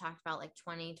I've talked about like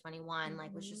 2021,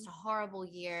 like was just a horrible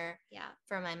year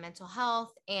for my mental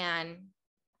health. And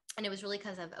it was really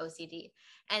because of OCD.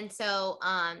 And so,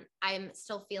 I'm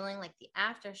still feeling like the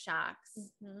aftershocks,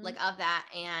 like of that.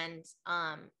 And,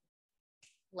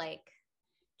 like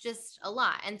just a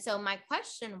lot. And so my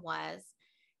question was,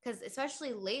 because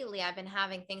especially lately I've been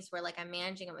having things where like I'm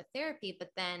managing it with therapy, but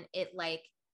then it's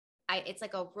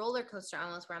like a roller coaster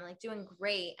almost where I'm like doing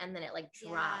great. And then it like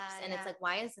drops and it's like,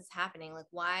 why is this happening? Like,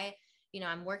 why,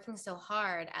 I'm working so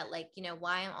hard at like,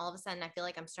 why I'm all of a sudden, I feel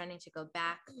like I'm starting to go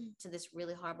back to this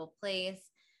really horrible place.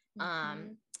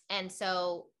 And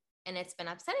so, and it's been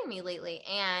upsetting me lately.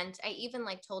 And I even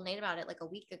like told Nate about it like a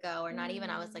week ago or not even,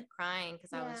 I was like crying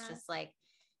because I was just like,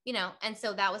 and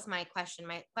so that was my question.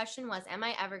 My question was, am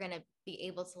I ever going to be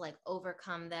able to like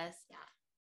overcome this?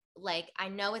 Like, I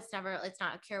know it's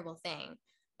not a curable thing,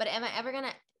 but am I ever going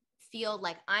to feel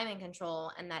like I'm in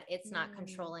control and that it's not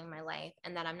controlling my life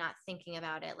and that I'm not thinking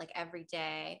about it like every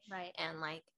day. Right. And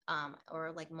like,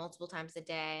 or like multiple times a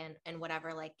day and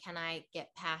whatever, like, can I get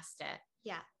past it?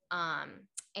 Yeah.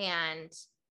 And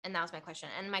that was my question.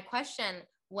 And my question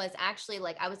was actually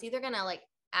like, I was either going to like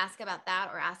ask about that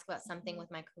or ask about something with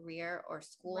my career or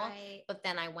school, but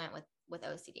then I went with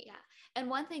OCD. Yeah. And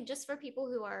one thing, just for people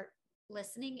who are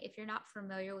listening, if you're not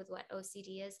familiar with what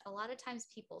OCD is, a lot of times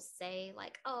people say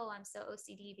like, oh, I'm so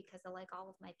OCD because I like all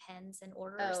of my pens in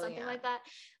order or something like that.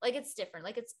 Like, it's different.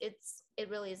 Like it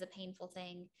really is a painful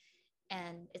thing.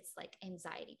 And it's like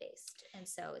anxiety based. And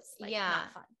so it's like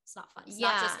not fun. It's not fun. It's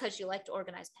not just because you like to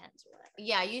organize pens or whatever.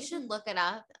 Yeah, you should look it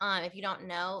up. If you don't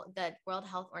know, the World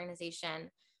Health Organization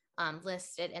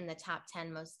listed in the top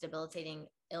 10 most debilitating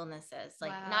illnesses,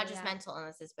 like not just mental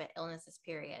illnesses, but illnesses,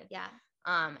 period. Yeah.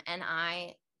 And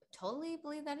I totally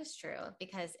believe that is true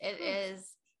because it is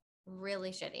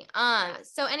really shitty.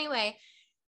 So anyway,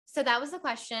 so that was the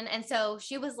question. And so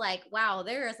she was like, wow,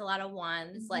 there is a lot of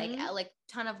wands, like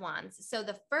ton of wands. So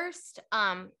the first,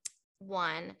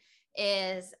 one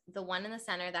is the one in the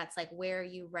center. That's like, where are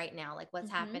you right now? Like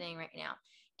what's happening right now?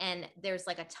 And there's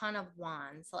like a ton of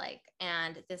wands, like,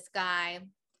 and this guy,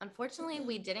 unfortunately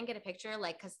we didn't get a picture,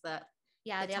 like, cause the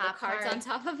top cards on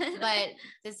top of it. But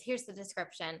here's the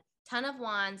description: ton of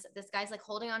wands. This guy's like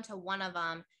holding on to one of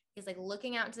them. He's like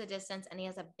looking out into the distance and he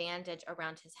has a bandage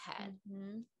around his head.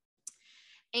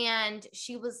 And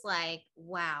she was like,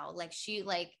 wow. Like she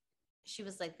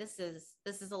was like, this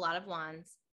is a lot of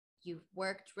wands. You've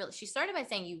worked really, she started by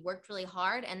saying you worked really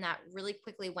hard. And that really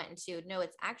quickly went into, no,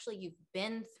 it's actually, you've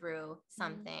been through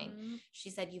something.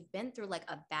 She said, you've been through like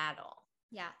a battle.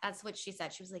 Yeah. That's what she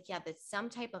said. She was like, yeah, there's some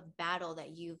type of battle that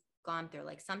you've gone through.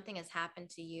 Like something has happened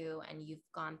to you and you've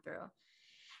gone through.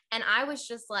 And I was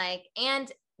just like,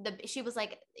 and she was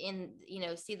like,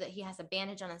 see that he has a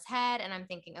bandage on his head. And I'm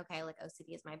thinking, okay, like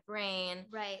OCD is my brain.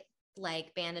 Right.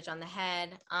 Like bandage on the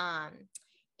head.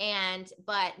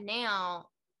 But now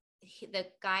the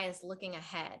guy is looking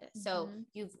ahead. So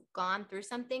you've gone through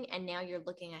something and now you're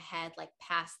looking ahead, like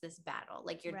past this battle,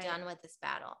 like you're done with this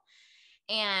battle.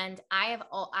 And I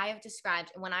have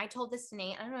described, when I told this to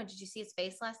Nate, I don't know, did you see his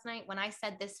face last night? When I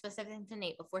said this specific thing to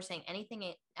Nate before saying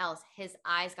anything else, his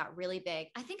eyes got really big.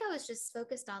 I think I was just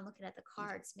focused on looking at the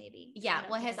cards maybe. Yeah.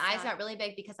 Well, his eyes got really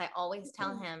big because I always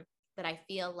tell him that I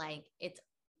feel like it's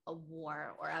a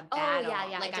war or a battle. Oh,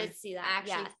 yeah. Like I did see that.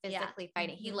 Actually physically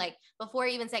fighting. He like, before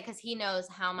he even said, cause he knows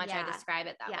how much I describe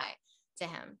it that way to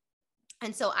him.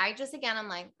 And so I just, again, I'm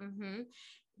like,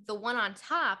 the one on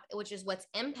top, which is what's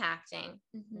impacting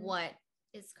what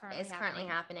is currently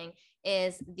happening,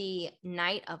 is the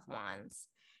Knight of Wands.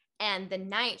 And the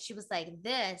Knight, she was like,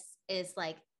 this is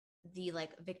like the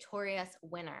like victorious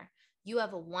winner. You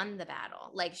have won the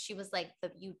battle. Like she was like,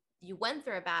 you went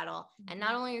through a battle, and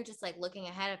not only you're just like looking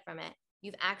ahead from it,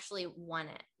 you've actually won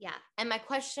it. Yeah. And my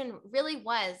question really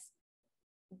was,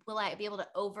 will I be able to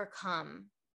overcome?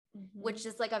 Which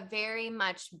is like a very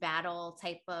much battle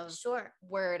type of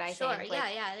word, I think. Like,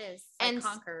 yeah, it is. And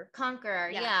like conquer.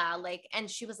 Yeah. Like,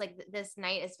 and she was like, this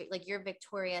Knight is like, you're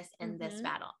victorious in this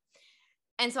battle.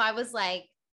 And so I was like,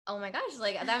 oh my gosh,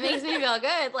 like that makes me feel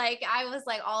good. Like I was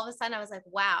like, all of a sudden I was like,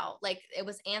 wow, like it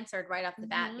was answered right off the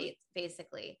bat,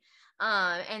 basically.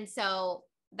 And so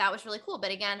that was really cool.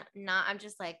 But again, I'm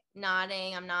just like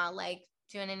nodding. I'm not like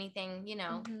doing anything, you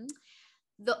know.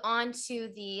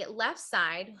 Onto the left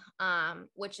side,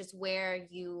 which is where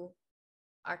you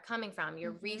are coming from,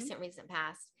 your recent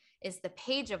past, is the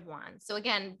Page of Wands. So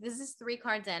again, this is 3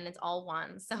 cards in, it's all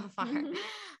wands so far.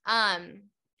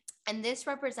 And this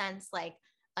represents like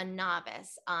a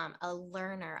novice, a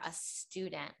learner, a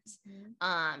student,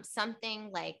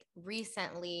 something like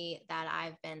recently that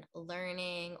I've been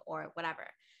learning or whatever.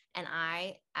 And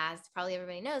I, as probably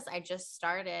everybody knows, I just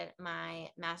started my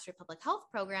Mastery Public Health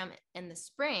program in the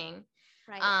spring.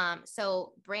 Right.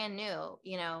 So brand new,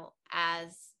 you know,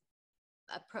 as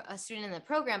a student in the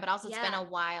program, but also it's been a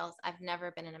while. I've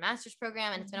never been in a master's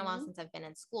program, and it's been a while since I've been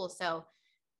in school. So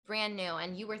brand new.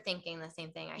 And you were thinking the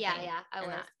same thing. I think. I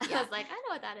was. I was like, I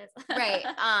know what that is. Right.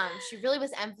 She really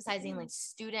was emphasizing like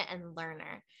student and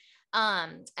learner.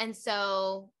 And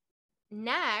so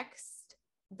next,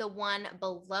 the one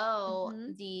below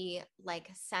the like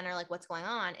center, like what's going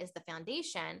on, is the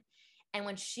Foundation. And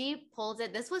when she pulled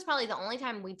it, this was probably the only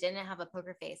time we didn't have a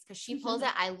poker face, because she pulled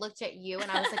it. I looked at you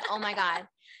and I was like, oh my God,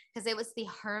 because it was the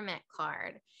Hermit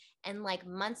card. And like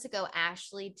months ago,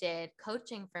 Ashley did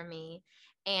coaching for me,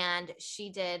 and she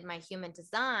did my human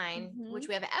design, which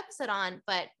we have an episode on.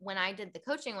 But when I did the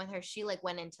coaching with her, she like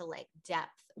went into like depth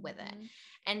with it.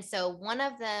 And so one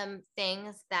of the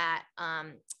things that,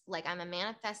 like I'm a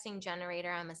manifesting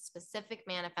generator, I'm a specific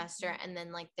manifester. And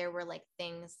then like, there were like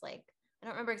things like, I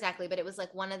don't remember exactly, but it was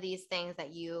like one of these things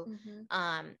that you,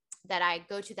 that I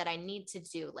go to, that I need to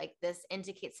do. Like this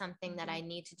indicates something that I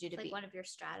need to do to like be one of your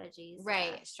strategies.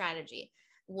 Right. Strategy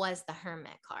was the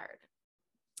Hermit card.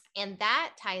 And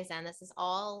that ties in, this is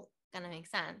all going to make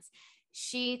sense.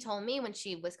 She told me when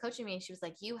she was coaching me, she was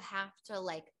like, you have to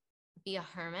like be a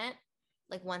hermit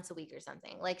like once a week or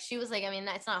something. Like she was like, I mean,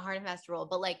 it's not a hard and fast rule,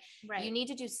 but like you need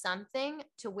to do something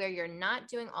to where you're not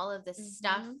doing all of this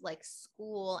stuff like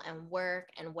school and work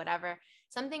and whatever,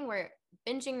 something where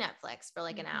binging Netflix for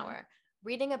like an hour,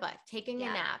 reading a book, taking a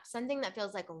nap, something that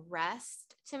feels like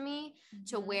rest to me,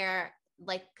 to where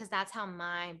like, because that's how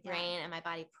my brain and my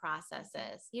body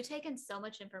processes. You take in so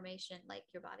much information, like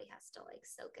your body has to like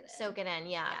soak it in.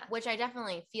 Yeah. Which I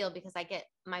definitely feel, because I get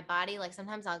my body, like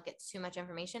sometimes I'll get too much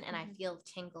information and I feel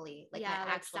tingly, like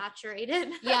like saturated.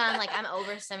 I'm like, I'm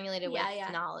overstimulated with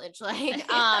knowledge, like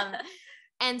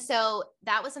and so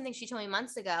that was something she told me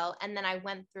months ago. And then I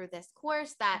went through this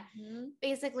course that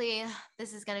basically,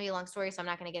 this is going to be a long story, so I'm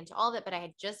not going to get into all of it, but I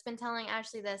had just been telling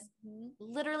Ashley this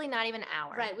literally not even an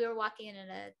hour. Right. We were walking in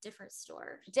a different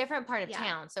store. Different part of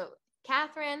town. So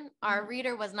Catherine, our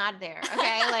reader, was not there.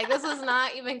 Okay. Like this was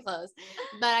not even close.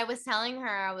 But I was telling her,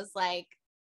 I was like,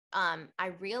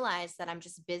 I realized that I'm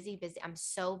just busy. I'm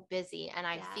so busy, and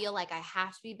I feel like I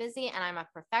have to be busy, and I'm a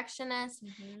perfectionist.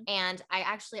 And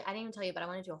I didn't even tell you, but I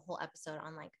want to do a whole episode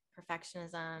on like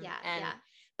perfectionism.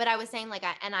 But I was saying like,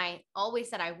 I always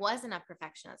said I wasn't a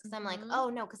perfectionist, because I'm like, oh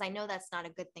no, because I know that's not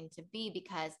a good thing to be,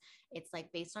 because it's like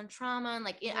based on trauma. And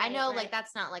like, I know like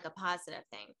that's not like a positive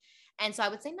thing. And so I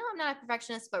would say, no, I'm not a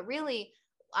perfectionist, but really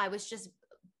I was just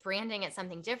branding it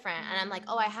something different. And I'm like,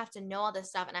 oh, I have to know all this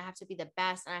stuff, and I have to be the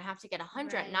best, and I have to get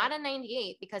 100, not a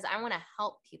 98, because I want to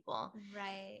help people.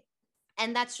 Right.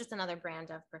 And that's just another brand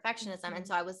of perfectionism. And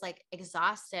so I was like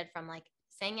exhausted from like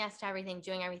saying yes to everything,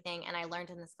 doing everything. And I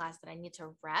learned in this class that I need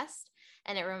to rest.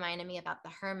 And it reminded me about the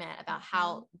Hermit, about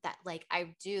how that, like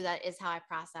that is how I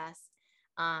process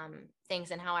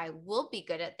things, and how I will be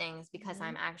good at things, because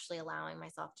I'm actually allowing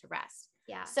myself to rest.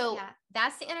 So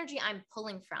that's the energy I'm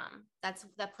pulling from. That's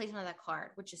that placement of that card,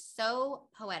 which is so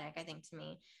poetic, I think, to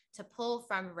me, to pull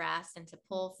from rest and to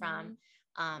pull from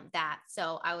that.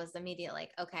 So I was immediately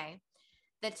like, okay.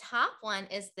 The top one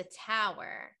is the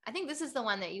Tower. I think this is the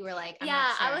one that you were like, I'm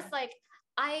not sure. I was like,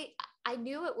 I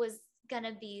knew it was going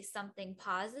to be something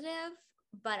positive,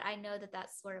 but I know that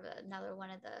that's sort of another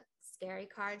one of the scary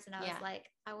cards. And I was like,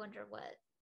 I wonder what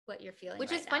what you're feeling.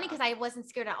 Which right is funny now. because I wasn't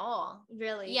scared at all.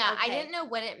 Really? Yeah. Okay. I didn't know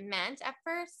what it meant at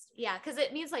first. Yeah. Cause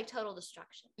it means like total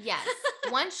destruction. Yes.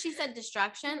 Once she said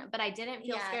destruction, but I didn't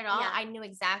feel scared at all. I knew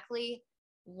exactly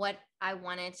what I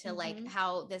wanted to like,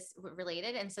 how this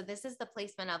related. And so this is the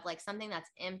placement of like something that's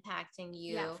impacting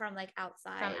you from like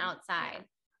outside. From outside.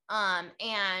 Yeah.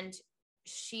 And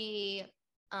she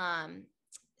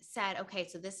said, okay,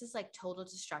 so this is like total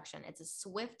destruction. It's a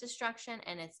swift destruction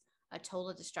and it's a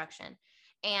total destruction.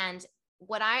 And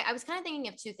what I was kind of thinking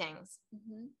of two things.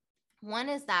 One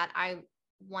is that I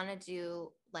want to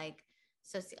do like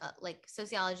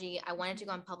sociology. I wanted to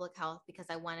go in public health because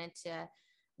I wanted to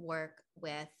work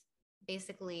with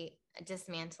basically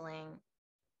dismantling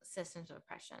systems of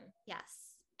oppression.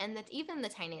 Yes. And that even the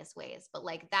tiniest ways, but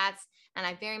like that's, and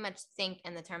I very much think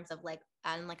in the terms of like,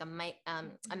 on like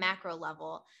a macro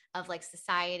level of like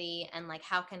society and like,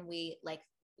 how can we like,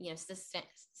 you know,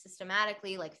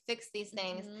 systematically like fix these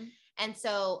things. And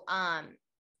so,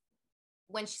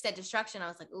 when she said destruction, I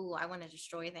was like, ooh, I want to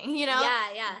destroy things, you know?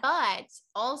 Yeah. But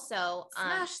also,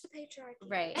 smash the patriarchy.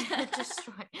 Right.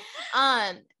 Destroy.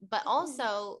 But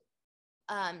also,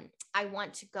 I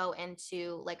want to go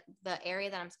into like the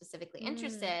area that I'm specifically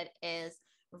interested is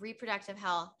reproductive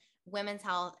health, women's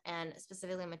health, and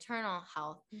specifically maternal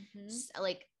health.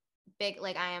 Like big,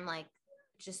 like I am like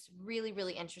just really,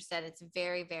 really interested. It's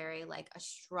very, very like a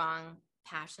strong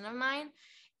passion of mine.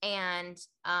 And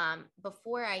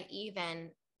before I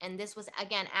even, and this was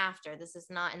again after, this is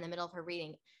not in the middle of her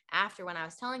reading, after when I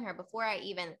was telling her, before I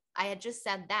had just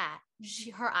said that,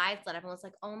 her eyes lit up and was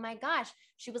like, oh my gosh.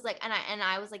 She was like, and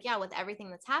I was like, yeah, with everything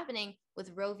that's happening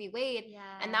with Roe v. Wade,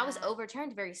 and that was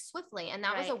overturned very swiftly. And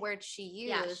that was a word she used.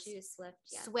 Yeah, she was swift.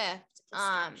 Yeah.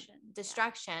 Swift,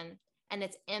 destruction. And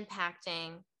it's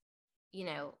impacting, you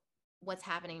know, what's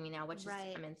happening to me now, which is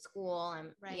I'm in school and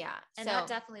yeah. And that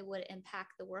definitely would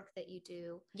impact the work that you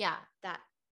do. Yeah. That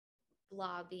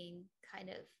law being kind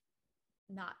of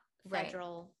not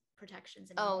federal protections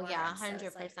anymore. Oh yeah. 100%. So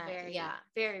like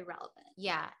very relevant.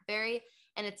 Yeah. Very.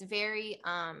 And it's very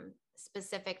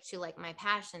specific to like my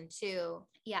passion too.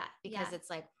 Yeah. Because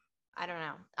it's like, I don't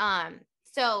know.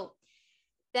 So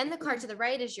then the card to the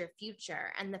right is your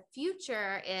future. And the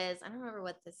future is, I don't remember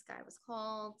what this guy was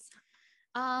called.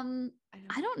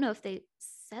 I don't know if they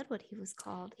said what he was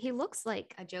called. He looks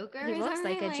like a joker. He looks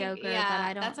like a joker, but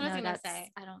I don't know. That's what I was gonna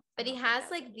say. I don't. But he has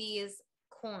like these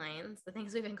coins, the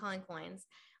things we've been calling coins,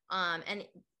 and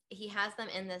he has them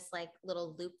in this like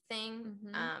little loop thing,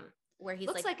 where he's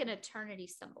looks like an eternity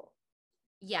symbol.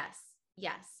 Yes.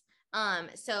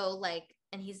 So like,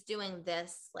 and he's doing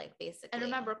this like basically. And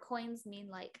remember, coins mean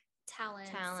like talent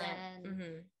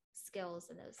and skills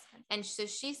and those kinds. And so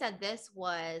she said this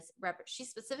was she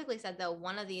specifically said though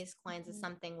one of these coins is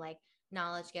something like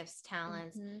knowledge, gifts,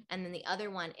 talents, and then the other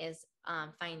one is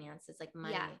finances, like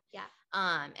money.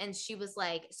 And she was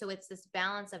like, so it's this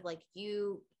balance of like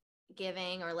you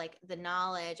giving or like the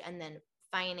knowledge and then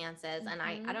finances. And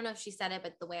I don't know if she said it,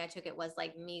 but the way I took it was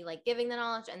like me like giving the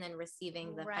knowledge and then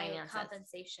receiving the finances,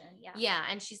 compensation.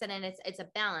 And she said, and it's a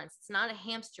balance, it's not a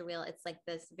hamster wheel, it's like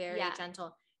this very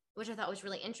gentle, which I thought was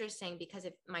really interesting because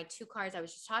if my two cards I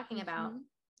was just talking about,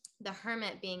 the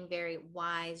Hermit being very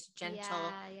wise,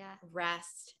 gentle,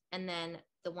 rest, and then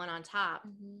the one on top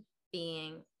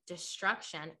being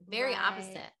destruction, very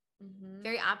opposite,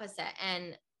 very opposite.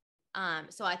 And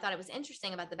so I thought it was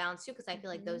interesting about the balance too, because I feel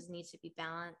like those need to be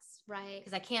balanced, right?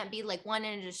 Because I can't be like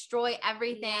wanting to destroy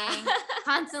everything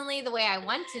constantly the way I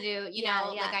want to do, you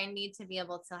know, like I need to be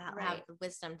able to have the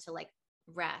wisdom to like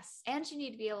rest. And you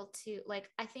need to be able to like,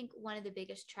 I think one of the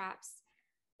biggest traps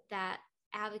that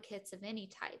advocates of any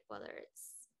type, whether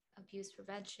it's abuse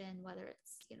prevention, whether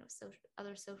it's, you know,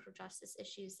 other social justice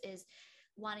issues, is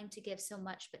wanting to give so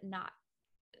much but not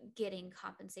getting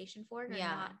compensation for it, or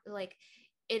not like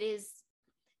it's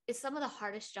some of the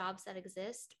hardest jobs that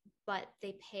exist, but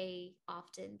they pay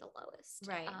often the lowest,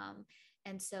 right?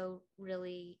 And so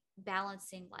really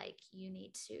balancing, like you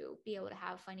need to be able to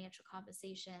have financial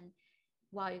compensation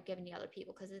while you're giving to other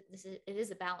people, because it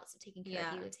is a balance of taking care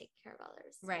of you and taking care of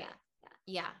others, right?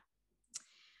 Yeah.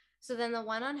 So then the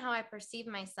one on how I perceive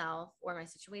myself or my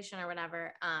situation or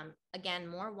whatever, again,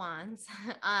 more wands.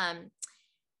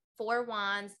 4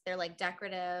 wands, they're like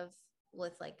decorative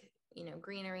with like, you know,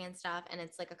 greenery and stuff, and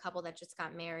it's like a couple that just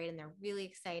got married and they're really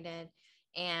excited.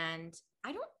 And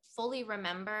I don't fully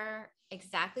remember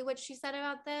exactly what she said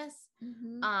about this.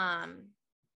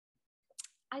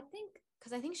 I think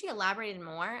because I think she elaborated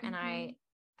more, and I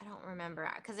don't remember,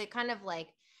 because it kind of like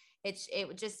it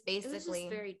just basically, it was just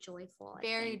very joyful,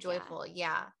 joyful.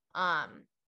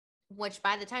 which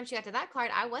by the time she got to that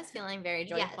card, I was feeling very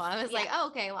joyful. Yes. I was like, oh,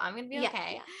 okay, well, I'm going to be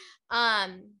okay.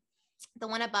 The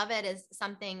one above it is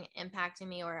something impacted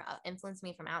me or influenced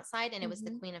me from outside. And it was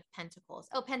the Queen of Pentacles.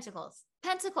 Oh, Pentacles.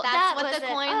 Pentacles. That's what the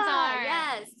coins are.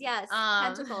 Yes.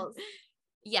 Pentacles.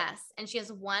 Yes. And she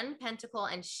has one pentacle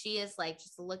and she is like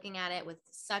just looking at it with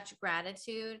such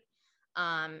gratitude.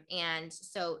 And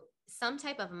so some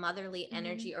type of motherly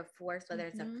energy or force, whether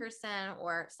it's a person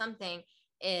or something,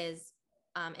 is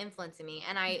influencing me.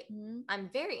 And I'm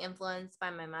very influenced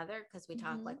by my mother because we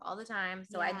talk like all the time.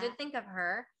 So I did think of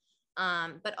her.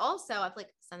 But also I've like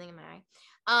something in my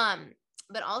eye.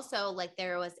 But also like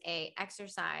there was a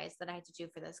exercise that I had to do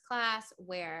for this class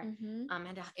where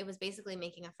it was basically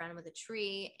making a friend with a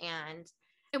tree, and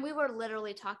we were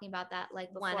literally talking about that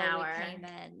like before 1 hour. We came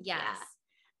in. Yes.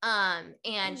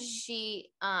 And she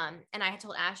and I had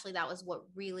told Ashley that was what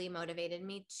really motivated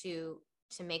me to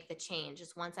make the change.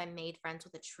 Is once I made friends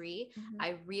with a tree,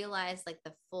 I realized like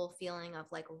the full feeling of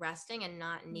like resting and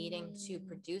not needing to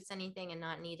produce anything and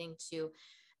not needing to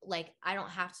like, I don't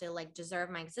have to like deserve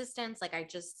my existence. Like I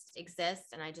just exist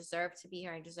and I deserve to be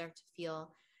here. I deserve to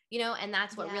feel, and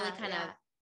that's what really kind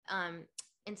of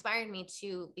inspired me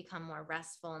to become more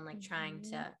restful and like trying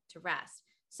to rest.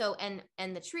 So,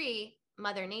 and the tree,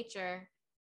 Mother Nature,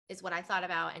 is what I thought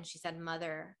about. And she said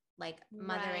mother, like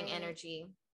mothering energy.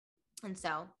 And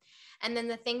so, and then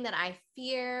the thing that I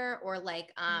fear or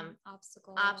like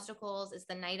obstacles is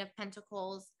the Knight of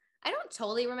Pentacles. I don't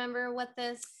totally remember what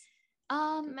this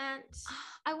meant.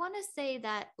 I want to say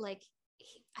that like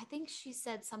I think she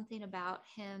said something about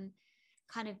him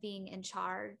kind of being in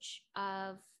charge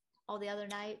of all the other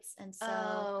knights, and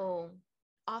so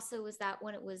also was that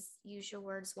when it was use your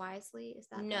words wisely? Is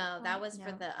that no? That was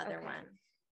for the other one.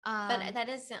 But that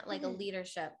isn't like a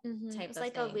leadership type. It's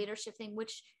like thing. A leadership thing,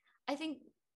 which I think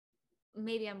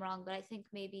maybe I'm wrong, but I think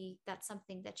maybe that's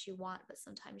something that you want, but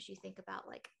sometimes you think about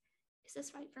like, is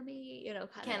this right for me? Kind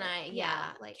of. Can I? Yeah.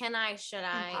 Like, can I? Should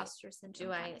I? Imposter syndrome.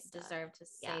 Do I deserve to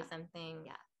say something?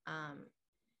 Yeah.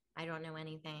 I don't know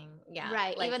anything. Yeah.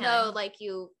 Right. Like, even though like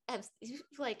you have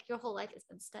like your whole life has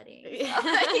been studying, so,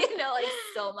 like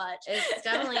so much. It's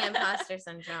definitely imposter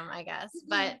syndrome, I guess.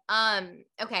 But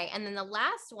okay. And then the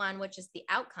last one, which is the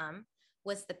outcome,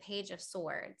 was the Page of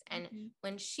Swords. And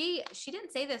when she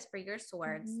didn't say this for your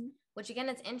swords, which again,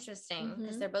 it's interesting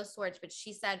because they're both swords, but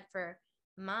she said for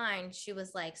mine, she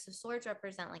was like, so swords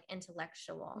represent like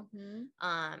intellectual.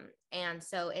 And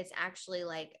so it's actually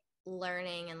like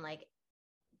learning and like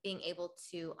being able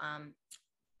to,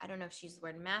 I don't know if she used the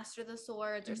word master the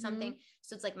swords or something.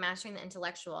 So it's like mastering the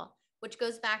intellectual, which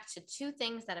goes back to two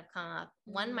things that have come up.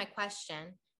 One, my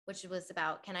question, which was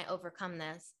about, can I overcome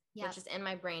this? Which is in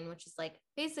my brain, which is like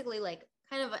basically like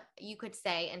kind of you could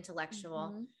say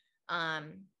intellectual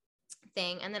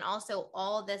thing. And then also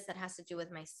all this that has to do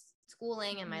with my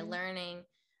schooling and my learning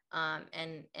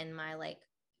and my like,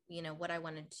 what I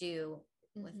want to do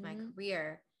with my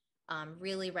career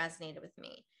really resonated with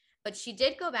me. But she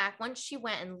did go back once she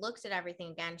went and looked at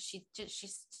everything again. She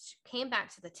came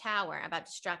back to the tower about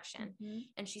destruction.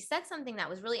 And she said something that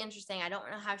was really interesting. I don't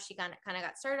know how she kind of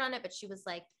got started on it, but she was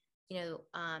like, you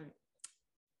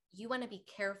want to be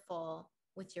careful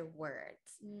with your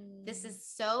words. This is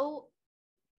so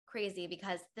crazy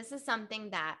because this is something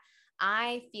that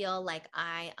I feel like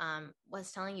I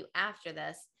was telling you after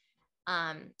this.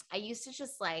 I used to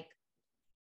just like,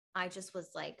 I just was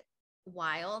like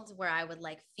wild where I would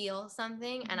like feel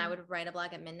something and I would write a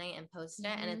blog at midnight and post it.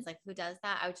 And it's like, who does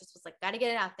that? I just was like, got to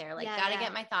get it out there. Like, got to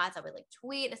get my thoughts. I would like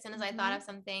tweet as soon as I thought of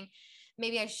something.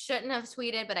 Maybe I shouldn't have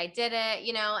tweeted, but I did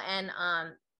it,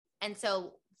 and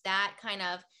so that kind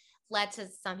of led to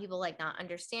some people like not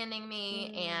understanding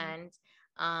me. And,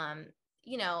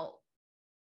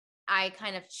 I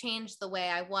kind of changed the way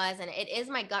I was. And it is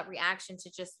my gut reaction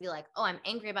to just be like, oh, I'm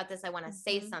angry about this. I want to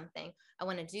say something. I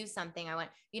want to do something. I want,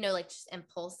 like just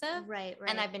impulsive. Right.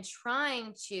 And I've been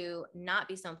trying to not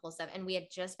be so impulsive. And we had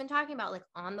just been talking about like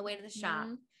on the way to the shop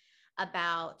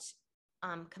about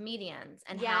comedians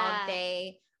and how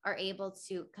they are able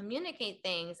to communicate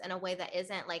things in a way that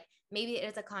isn't like, maybe it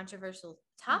is a controversial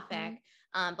topic.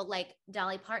 But like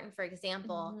Dolly Parton, for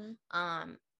example,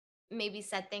 maybe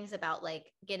said things about like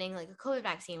getting like a COVID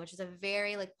vaccine, which is a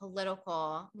very like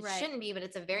political, it shouldn't be, but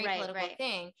it's a very political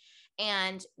thing.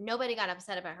 And nobody got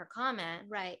upset about her comment.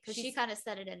 Right. Cause she kind of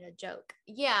said it in a joke.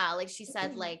 Yeah. Like she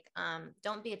said, like,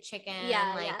 don't be a chicken.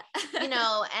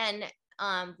 And,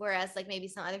 whereas like maybe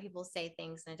some other people say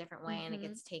things in a different way and it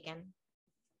gets taken.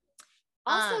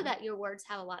 Also that your words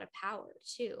have a lot of power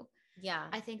too. Yeah.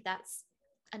 I think that's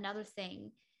another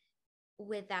thing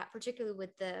with that, particularly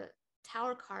with the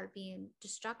tower card being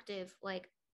destructive, like,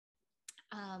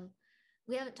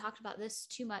 we haven't talked about this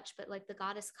too much, but like the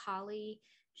goddess Kali,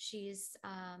 she's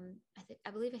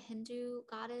I believe a Hindu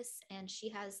goddess, and she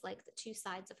has like the two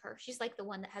sides of her. She's like the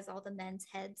one that has all the men's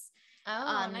heads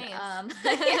on nice. yeah,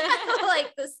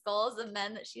 like the skulls of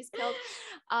men that she's killed.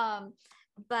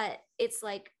 But it's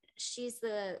like she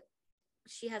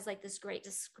has like this great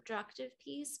destructive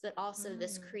piece, but also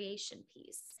this creation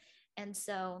piece. And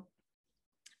so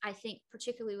I think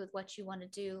particularly with what you want to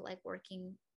do, like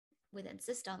working within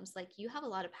systems, like you have a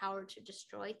lot of power to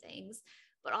destroy things,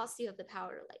 but also you have the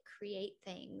power to like create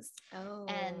things.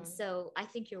 And so I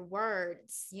think your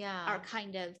words are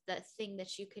kind of the thing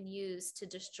that you can use to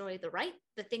destroy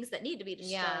the things that need to be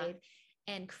destroyed,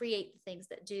 and create the things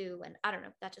that do. And I don't know,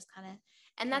 that just kind of,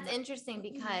 and that's interesting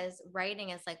because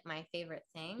writing is like my favorite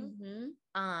thing.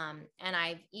 And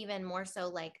I've even more so,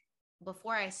 like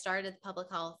before I started public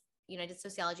health, I did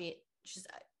sociology, just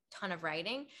a ton of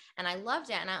writing, and I loved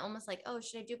it. And I almost like, oh,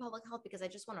 should I do public health? Because I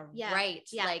just want to write,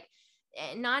 like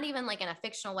not even like in a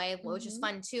fictional way, which is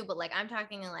fun too, but like I'm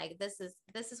talking like, this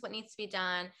is what needs to be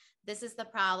done. This is the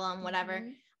problem, whatever.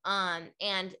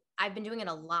 And I've been doing it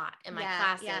a lot in my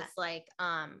classes, like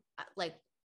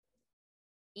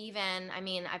even, I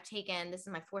mean, I've taken, this is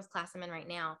my 4th class I'm in right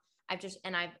now.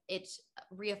 It's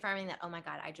reaffirming that, oh my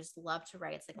God, I just love to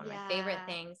write. It's like one of my favorite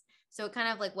things. So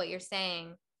kind of like what you're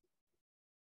saying,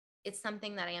 it's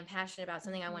something that I am passionate about,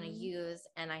 something I want to use,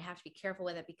 and I have to be careful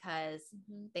with it because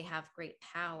they have great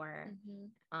power.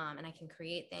 And I can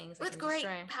create things. With great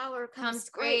power comes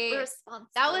great responsibility.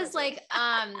 That was like,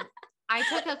 I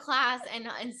took a class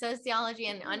in sociology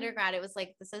in undergrad. It was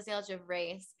like the sociology of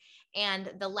race.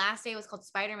 And the last day was called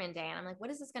Spider-Man Day. And I'm like, what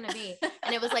is this going to be?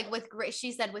 And it was like,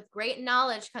 she said, with great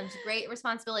knowledge comes great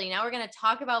responsibility. Now we're going to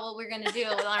talk about what we're going to do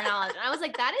with our knowledge. And I was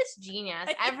like, that is genius.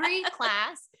 Every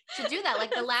class should do that.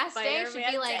 Like the last day should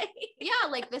be like,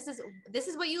 like, this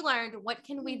is what you learned. What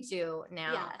can we do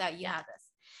now that you have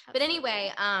this? Absolutely. But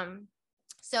anyway,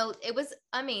 so it was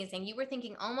amazing. You were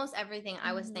thinking almost everything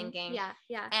I was thinking.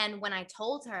 Yeah. And when I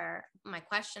told her my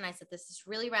question, I said, this is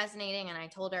really resonating. And I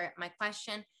told her my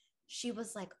question. She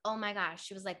was like, oh my gosh.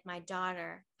 She was like, my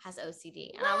daughter has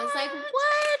OCD. And I was like,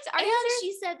 what? And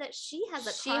she said that she has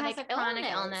a chronic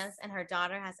illness and her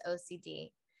daughter has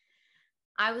OCD.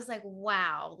 I was like,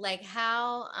 wow. Like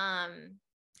how,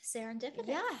 serendipitous.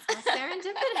 Yeah,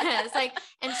 serendipitous. Like,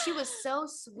 and she was so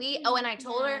sweet. Oh, and I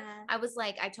told her,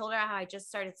 I told her how I just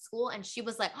started school, and she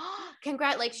was like, oh,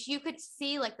 congrats. Like you could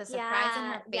see like the surprise in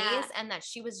her face, and that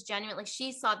she was genuinely,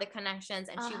 she saw the connections,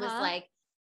 and she was like,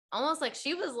 almost like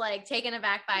she was like taken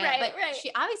aback by it. But she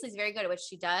obviously is very good at what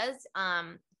she does.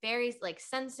 Very like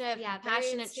sensitive,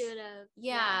 compassionate.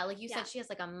 Like you said, she has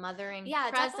like a mothering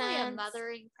presence. Definitely a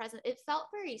mothering presence. It felt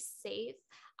very safe.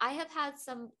 I have had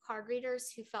some card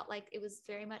readers who felt like it was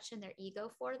very much in their ego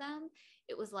for them.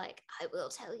 It was like, I will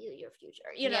tell you your future.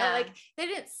 Like they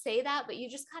didn't say that, but you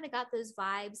just kind of got those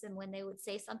vibes. And when they would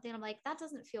say something, I'm like, that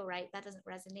doesn't feel right. That doesn't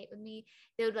resonate with me.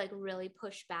 They would like really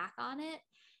push back on it.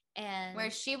 And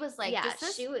where she was like, does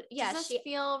this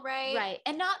feel right? Right.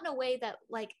 And not in a way that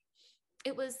like,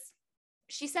 it was,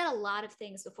 she said a lot of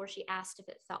things before she asked if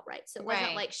it felt right. So it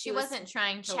wasn't like she wasn't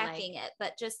trying to checking it,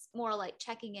 but just more like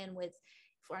checking in with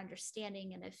for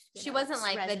understanding. And if she wasn't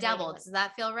like the devil, does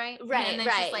that feel right? Right. And then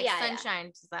she's like, sunshine,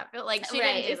 does that feel like she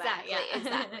didn't do exactly, that?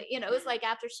 Exactly. It was like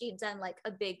after she'd done like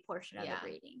a big portion of the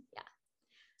reading. Yeah.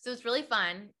 So it's really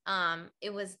fun.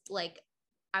 It was like,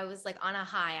 I was like on a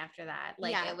high after that.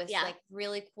 Like it was like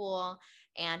really cool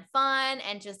and fun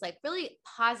and just like really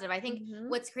positive. I think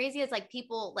what's crazy is like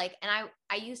people like, and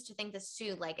I used to think this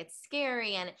too, like it's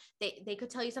scary and they could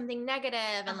tell you something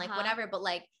negative and like whatever, but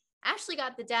like Ashley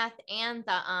got the death and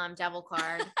the devil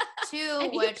card too,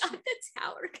 and which got the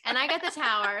tower card. And I got the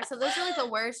tower. So those are like the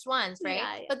worst ones, right?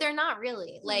 Yeah. But they're not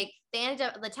really. Like they ended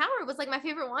up, the tower was like my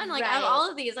favorite one. Like out of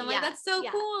all of these, I'm like, that's so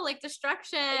cool. Like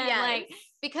destruction, like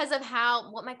because of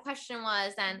what my question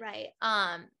was. And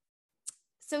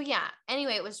so yeah,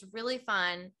 anyway, it was really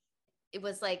fun. It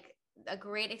was like a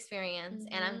great experience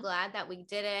and I'm glad that we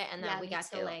did it and that we got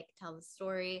to like tell the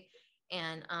story.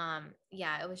 And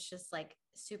it was just like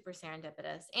super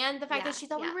serendipitous. And the fact that she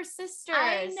thought we were sisters.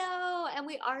 I know. And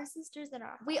we are sisters in our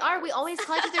hearts. We are. We always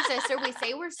call each other sister. We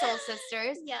say we're soul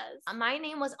sisters. Yes. My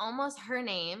name was almost her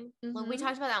name. When we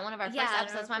talked about that in one of our first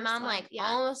episodes, my mom like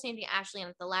almost named me Ashley. And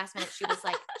at the last minute, she was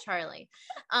like Charlie.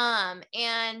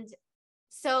 And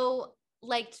so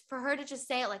like for her to just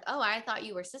say it like, oh, I thought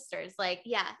you were sisters. Like,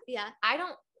 I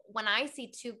don't, when I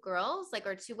see two girls, like,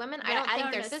 or two women, I don't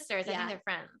think they're sisters. I think they're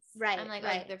friends. Right. I'm like,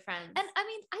 oh, they're friends. And I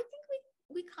mean, I think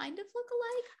we kind of look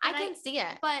alike. I can see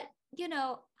it. But, you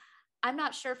know, I'm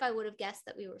not sure if I would have guessed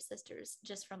that we were sisters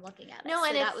just from looking at it. No, so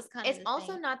and that was kind of it's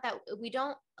also thing. Not that we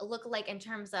don't look alike in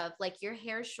terms of like your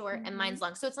hair's short and mine's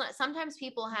long. So it's not, sometimes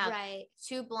people have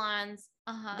two blondes,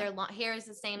 their hair is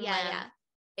the same length. Yeah.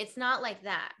 It's not like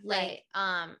that. Like,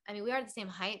 I mean, we are the same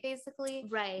height basically.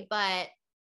 Right. But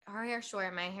her hair's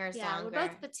short, my hair's longer. We're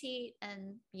both petite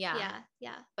and yeah.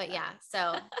 But yeah,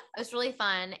 so it was really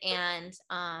fun. And,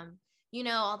 you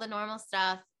know, all the normal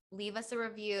stuff. Leave us a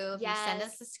review. If you send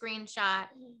us a screenshot,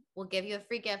 we'll give you a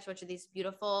free gift, which are these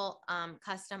beautiful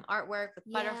custom artwork with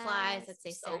butterflies that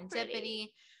say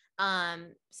Serendipity.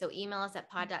 So email us at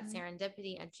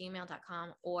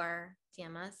pod.serendipity@gmail.com or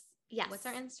DM us. Yes. What's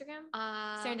our Instagram?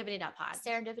 Serendipity.pod.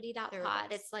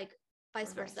 Serendipity.pod. It's like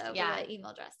vice versa. Yeah. With the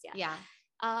email address. Yeah.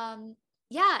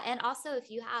 Yeah. And also if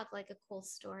you have like a cool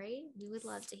story, we would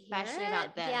love to hear especially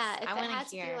about this. Yeah. If it has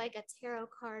to be like a tarot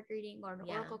card reading or an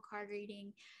oracle card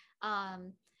reading,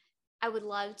 I would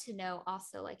love to know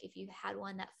also, like, if you had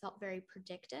one that felt very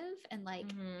predictive and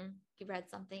like you read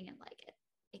something and like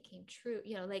it came true,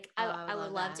 you know, like I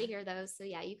would love to hear those. So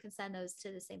yeah, you can send those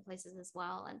to the same places as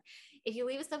well. And if you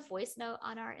leave us a voice note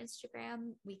on our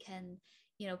Instagram, we can,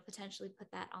 you know, potentially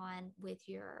put that on with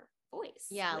your voice.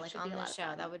 Yeah. Like on the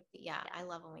show. That would be, I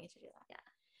love when we get to do that. Yeah.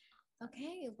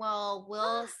 Okay. Well,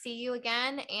 we'll see you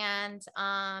again. And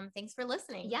thanks for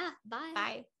listening. Yeah. Bye.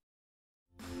 Bye.